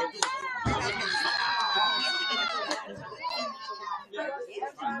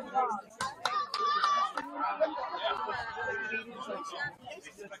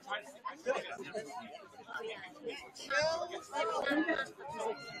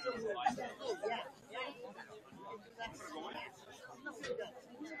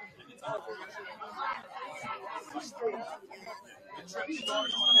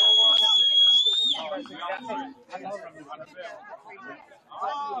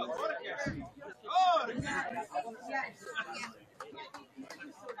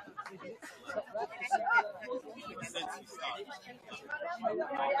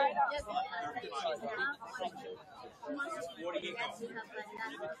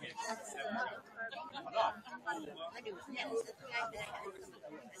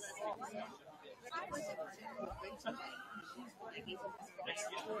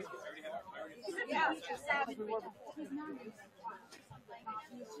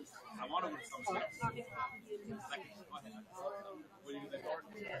 I want to win some stuff. What do you think?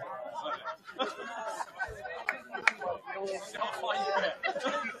 I'll find you back.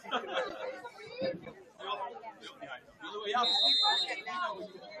 The way out. Let's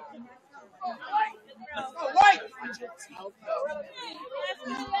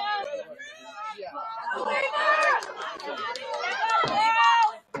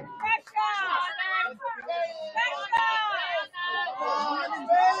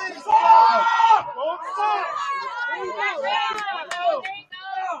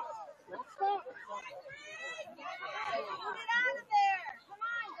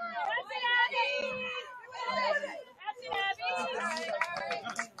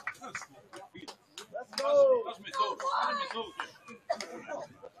go,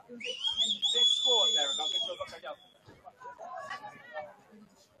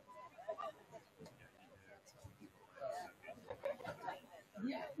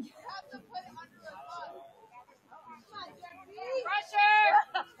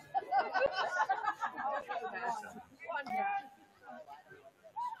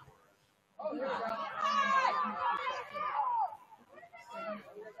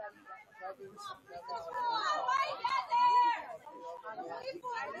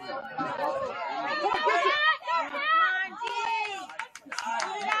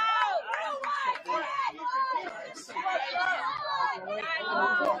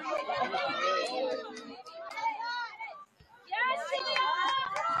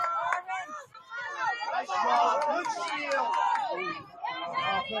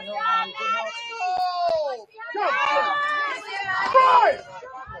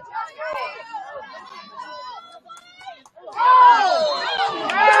 Oh!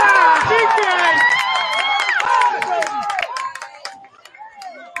 Yeah!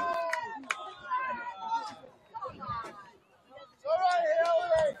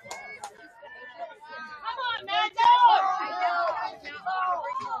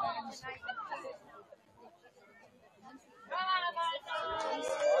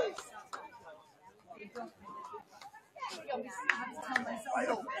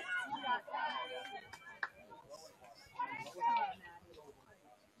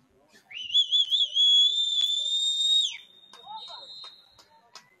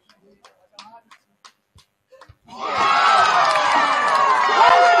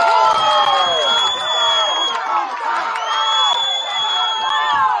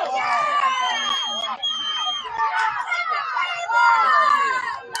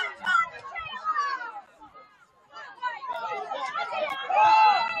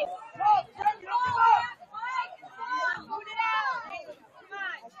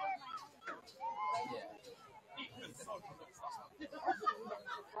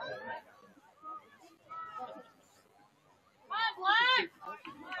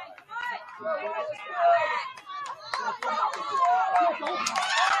 Go,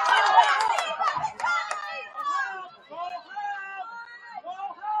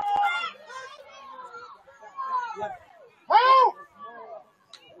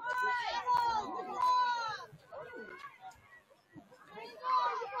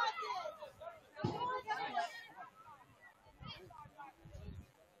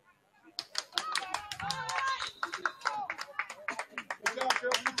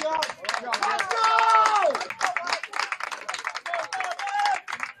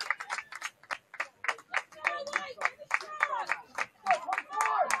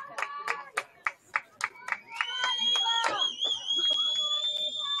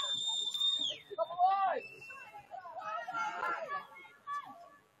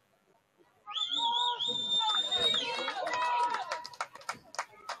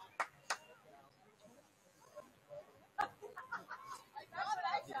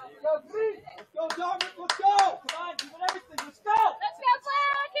 Dartmouth, let's go! Come on, give it everything, let's go! Let's go,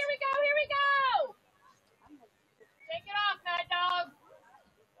 Flag! Here we go, here we go! Take it off, Mad Dog!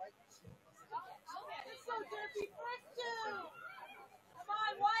 Let's go, Durfee, first two. Come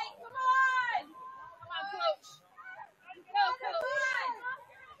on, White, come on. Come on, Coach. Go, Coach.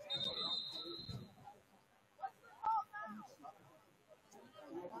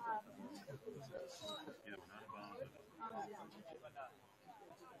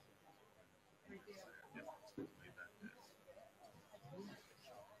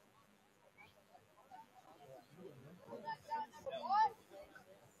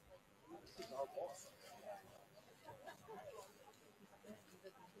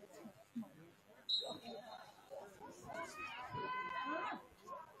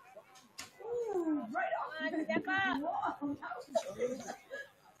 Ooh, right off. Come on, step up. Whoa, that was good.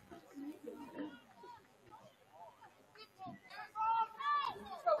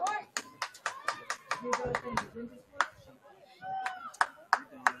 Go, White. You go to the vintage one?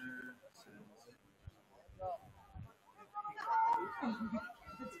 Go,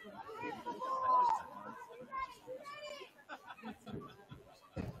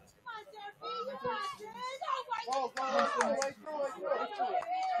 White,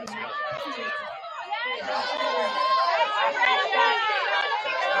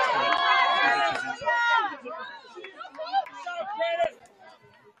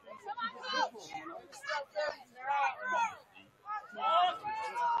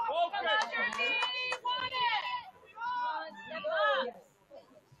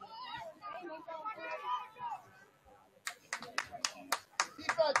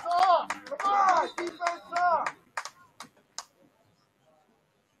 Defense off! Come on! Defense off!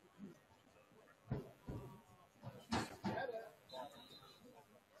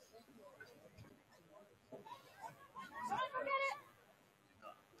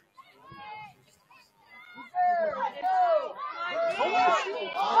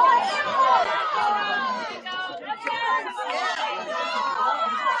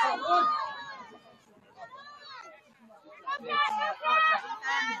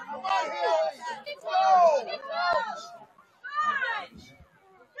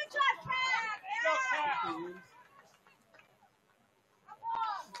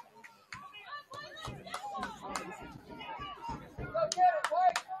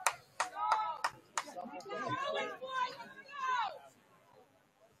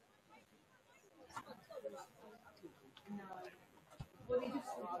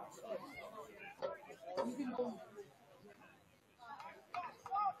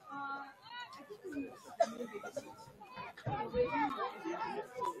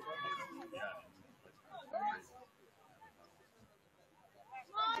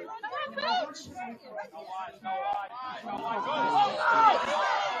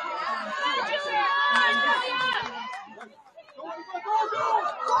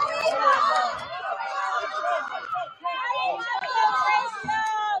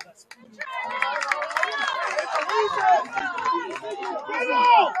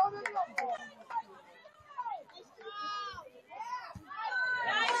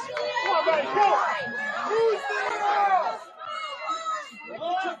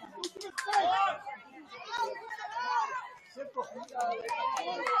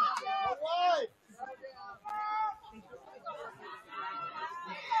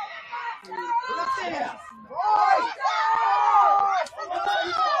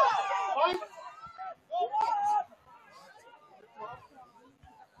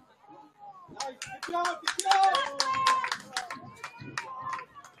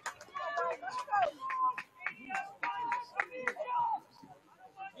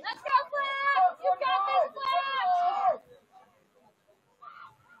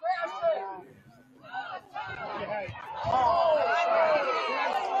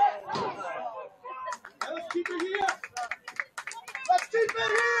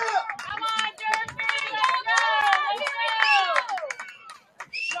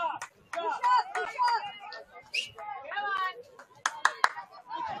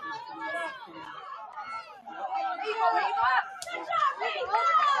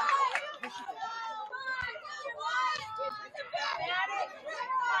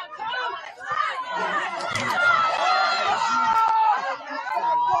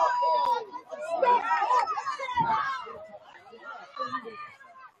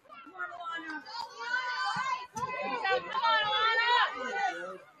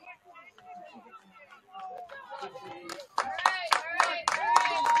 Yeah,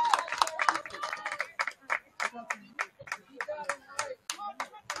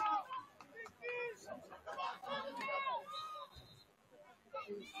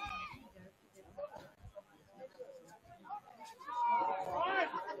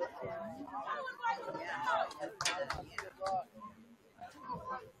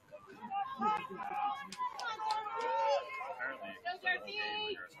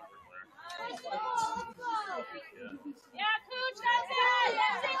 Cooch, that's it!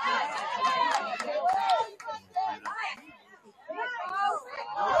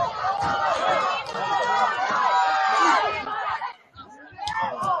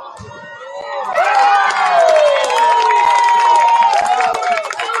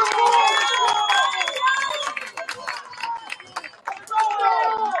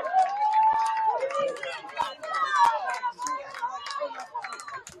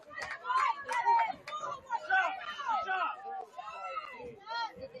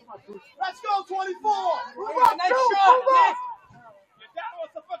 Let's go, 24! Nice shot, Nick! You're down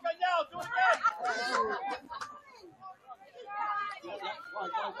with the fuck now, do it again!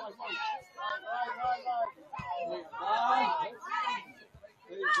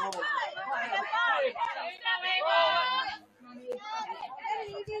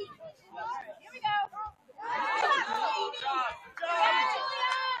 Here we go.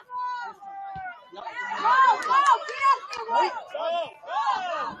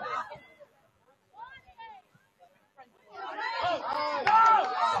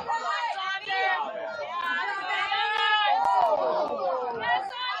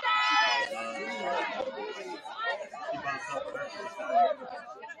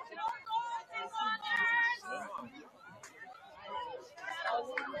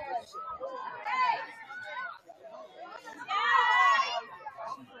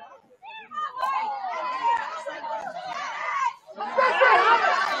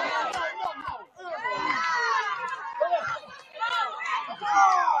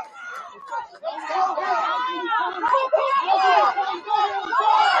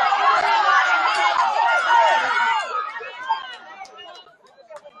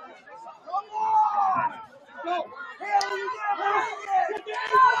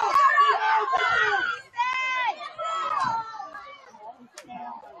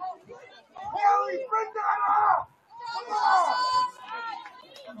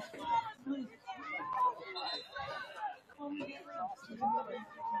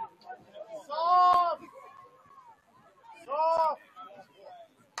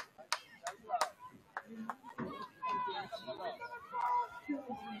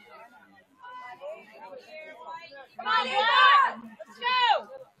 Come on, Eva! Let's go!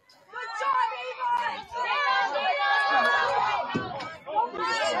 Good job,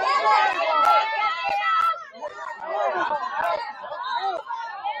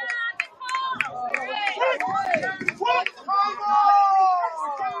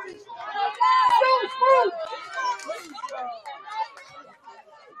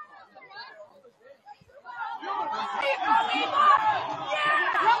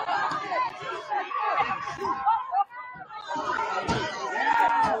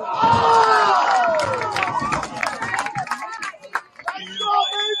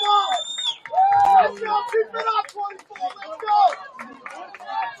 Let's go, keep it up, 24, let's go!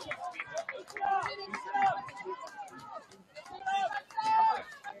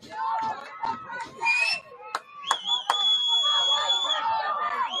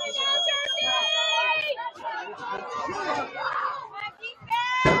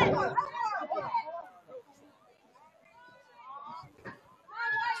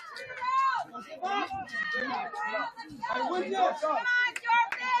 Come on,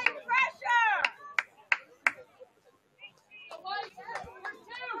 Durfee! Pressure!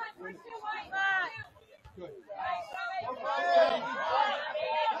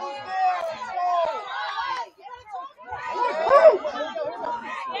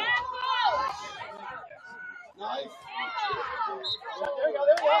 Nice.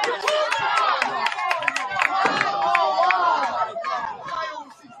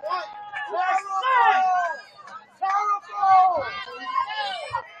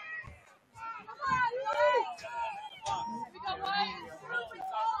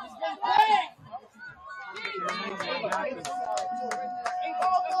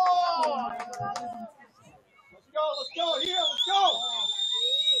 Let's go, here, let's go!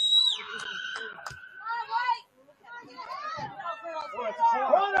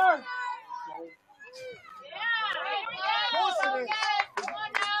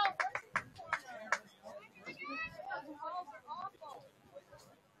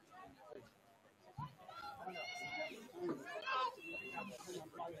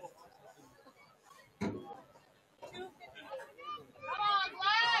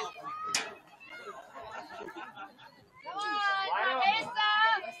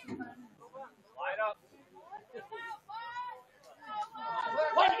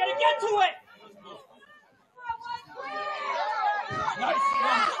 into it. Nice.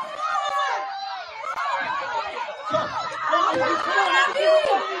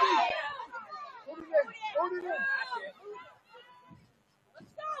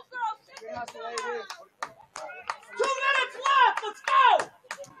 Let's go, girls. 2 minutes left. Let's go.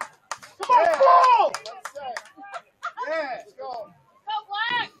 Come on, ball! Yeah, let's go. Go,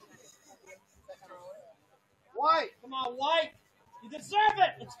 Black. White. Come on, White. You deserve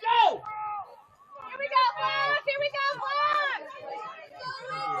it. Let's go. Here we go, Black. Here we go, Black.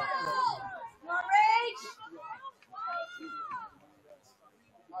 More rage.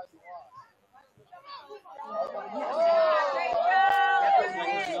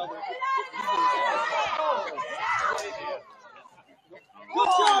 Good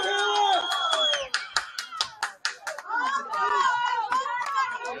job, Aaron.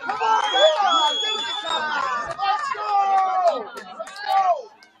 Come on, give it a shot. Let's go. Let's go.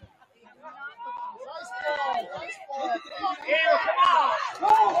 Nice ball. Nice ball. Aaron, come on.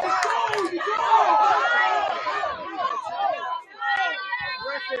 Go.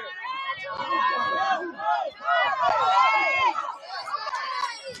 Record.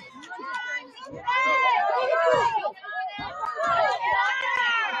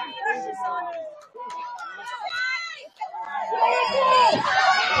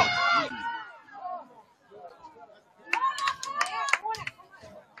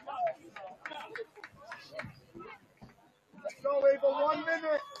 Let's go, Ava. 1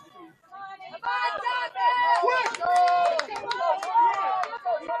 minute. Quick.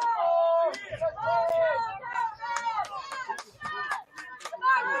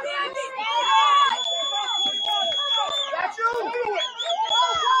 That's you. Do it.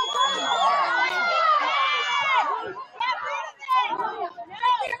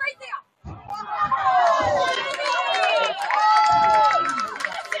 Right there.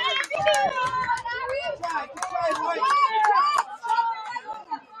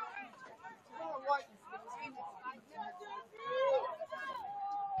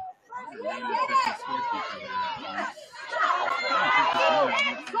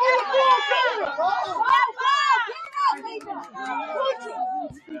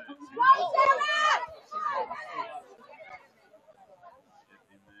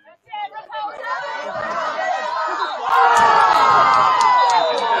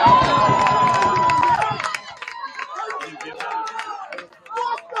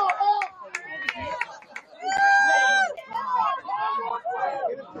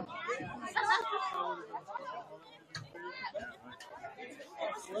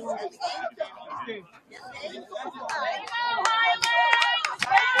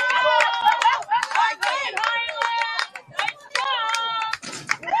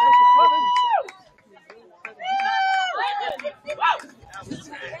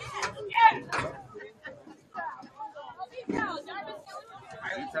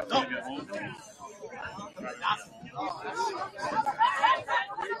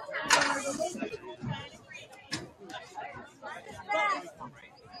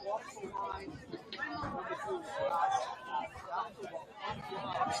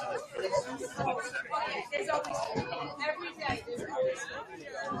 There's always every day. There's always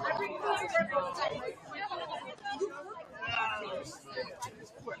every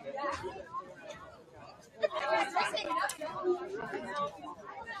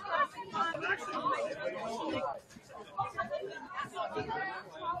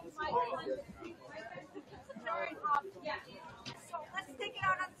let's take it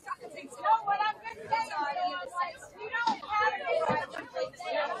out on the soccer team. No, what I'm going to say is you don't have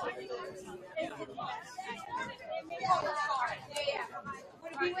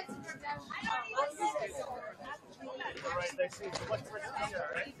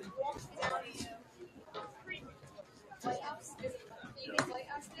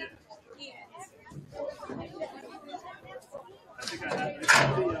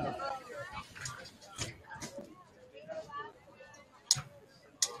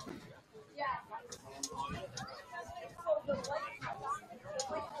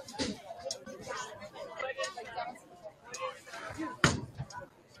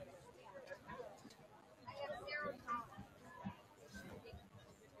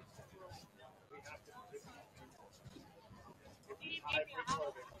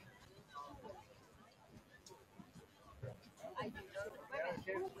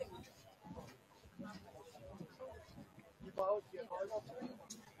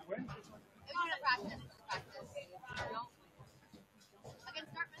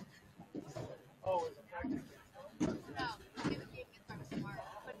Against Dartmouth? Oh, it's a practice. No, we have a game against Dartmouth tomorrow.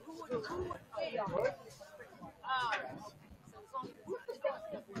 But who would play? Good? So as long as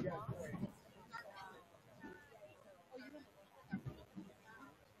it's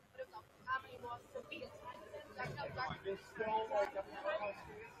It's still like a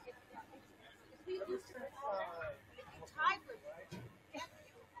If you tied with them,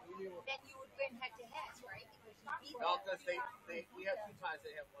 then you would win head to head, right? Because you beat No, them. because we have 2 ties,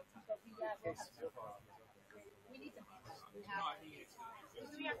 they have 1 tie. We need to beat them. Do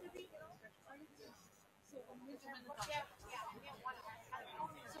we have to be? So when we come in the Yeah, we have one of them.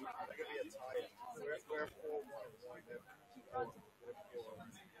 so my They're gonna be a tie. We're 4-1.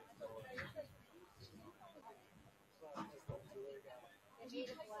 They made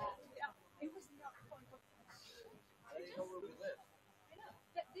it black. it was not fun. I didn't know where we live.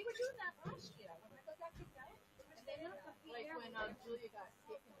 They were doing that last year when I got kicked out. And they left the Like when Julia got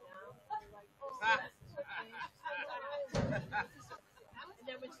taken down, they were like, oh, Ah. that's so funny. And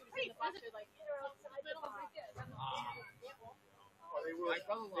then when she was in the bus, they're like, you're outside the box. Oh, they were.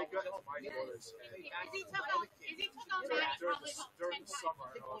 They got into my daughters. If he took on that, probably about 10 During the times.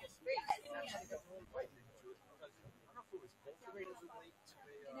 summer. I Yes. don't know if it was both graders were late to a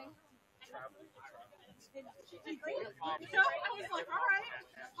traveling. she did great. I was like, all right.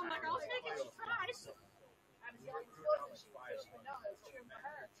 I'm like, I'll take it. She tried.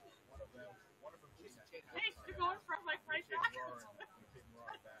 Hey, you're going from like right back. All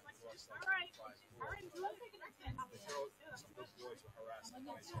right. All right, do it. Some of those boys were harassing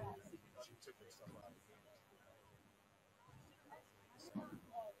my school. She took their stuff out of the game.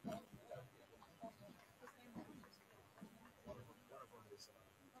 One of them was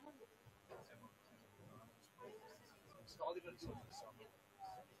it's all even until the summer.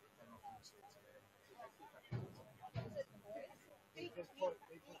 I don't know if you see it today. They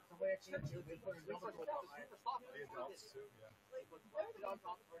put a number the adults too, yeah.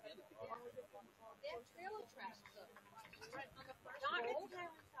 They're trailer trash, though. Right on the first roll.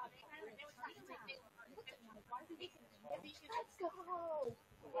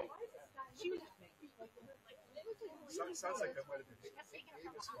 Sounds like that might have been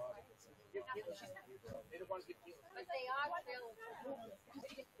Davis' father. But they are trailer trash.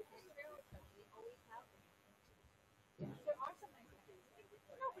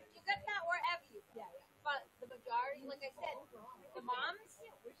 You get that wherever you go. But the majority, like I said, the moms,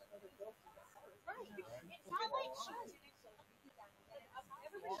 right? It's not like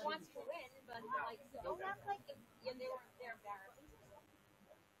everybody wants to win, but like don't act like they're embarrassed.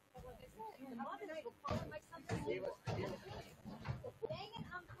 But like I said, the mothers will call my son. Dang it,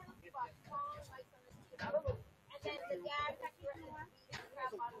 I'm telling you, calling my son. And then the dad had to beat the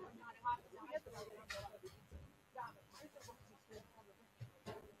crap out of him on a hot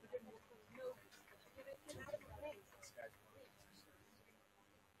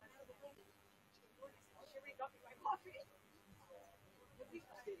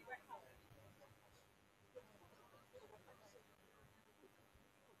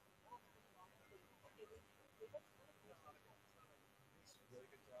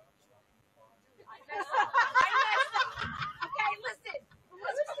Okay, listen.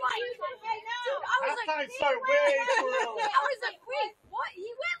 Halftime started way too early. I was like, wait, what? He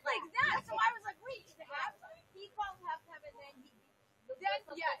went like that. So I was like, wait, is it halftime? He called halftime and then he at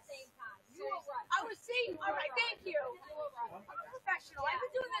the same time. You were right. I was saying, all right, thank you. You were right. I'm a professional. I've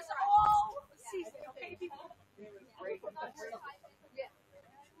been doing this all season, okay, people?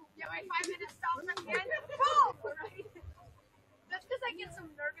 Yeah, my 5 minutes stops at the end. Boom! Right? That's because I get so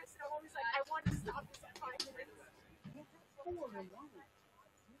nervous and I'm always like, I want to stop this at 5 minutes.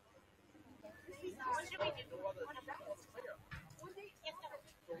 What should we do?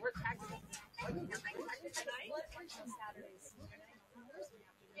 We're taxing. Saturdays.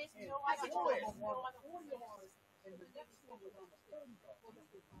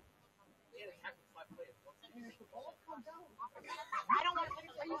 I don't want to put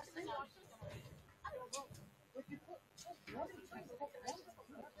it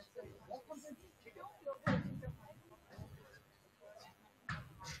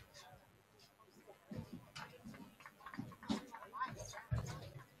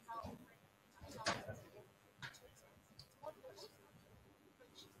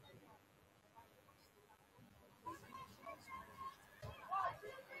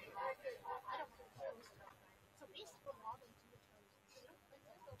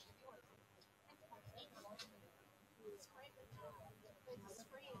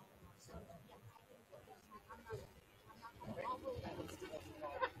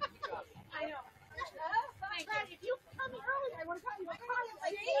I know. If you tell me earlier, I would have gotten my car.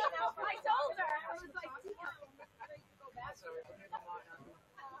 Like, I told her. I was like,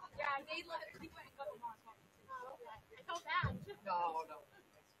 yeah, I made like he went and got the mom. I felt bad. No.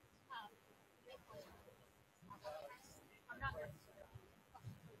 I'm not.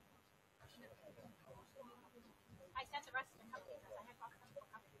 I the rest of the cupcakes. I had bought some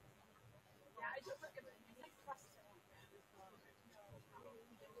cupcakes. Yeah, I just look at it. I like crust.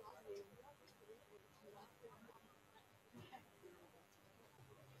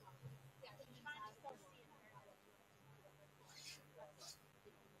 Yeah, I'm trying to still see it there.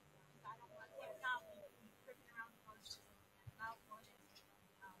 I don't want to now driven around the most loud one is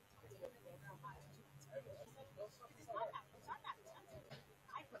it's not that expensive.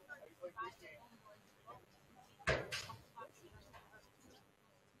 I prefer to buy the own ones.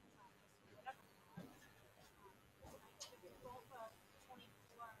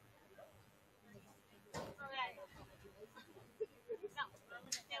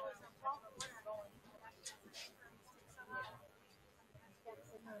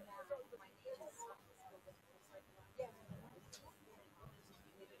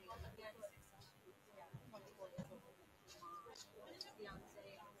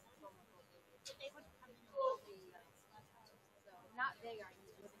 Not they are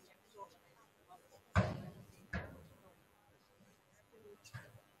living next door.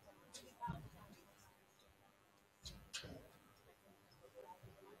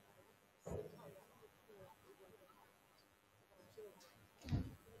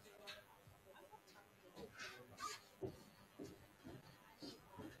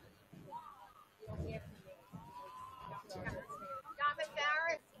 I'm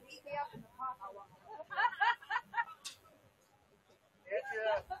embarrassed. He beat me up in the parking lot.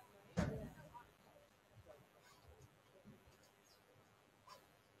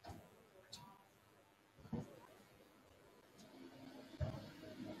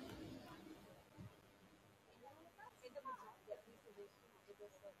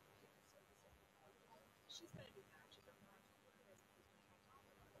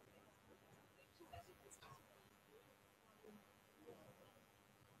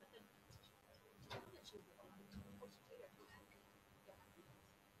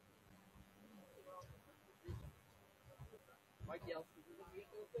 Mike yells.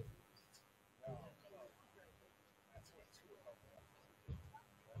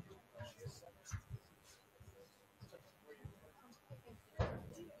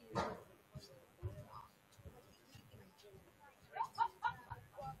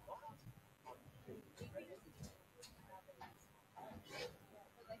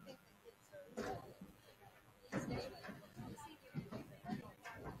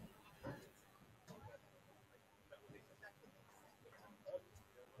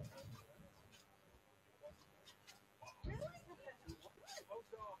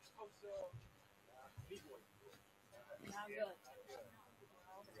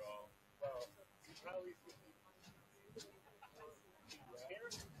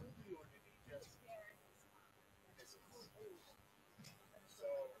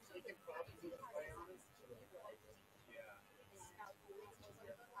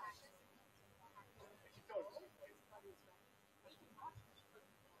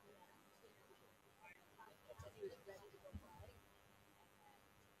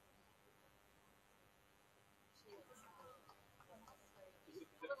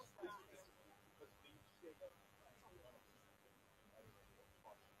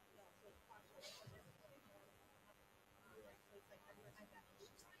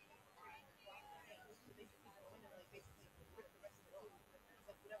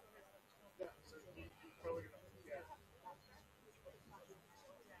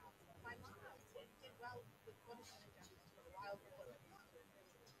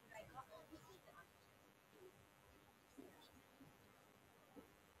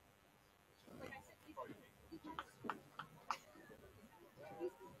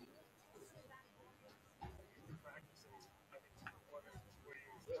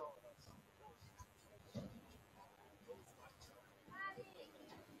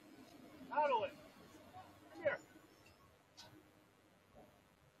 Madeline, come here.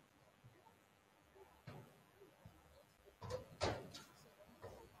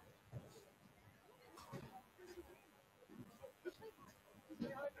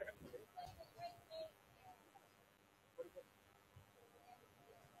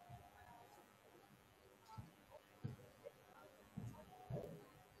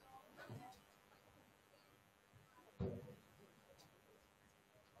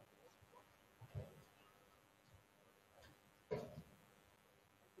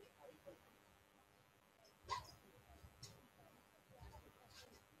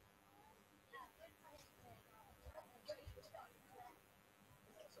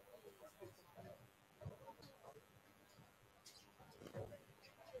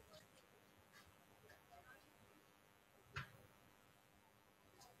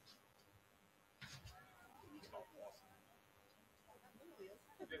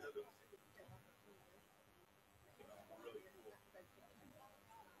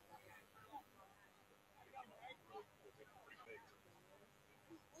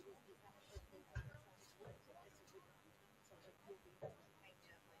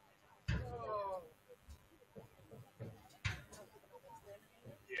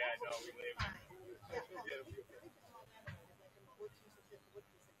 we leave.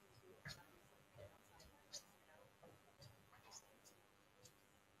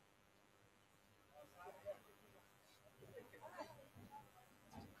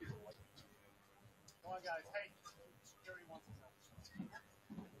 Come on, guys. Hey, Jerry wants us out.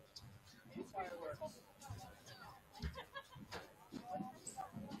 Fireworks.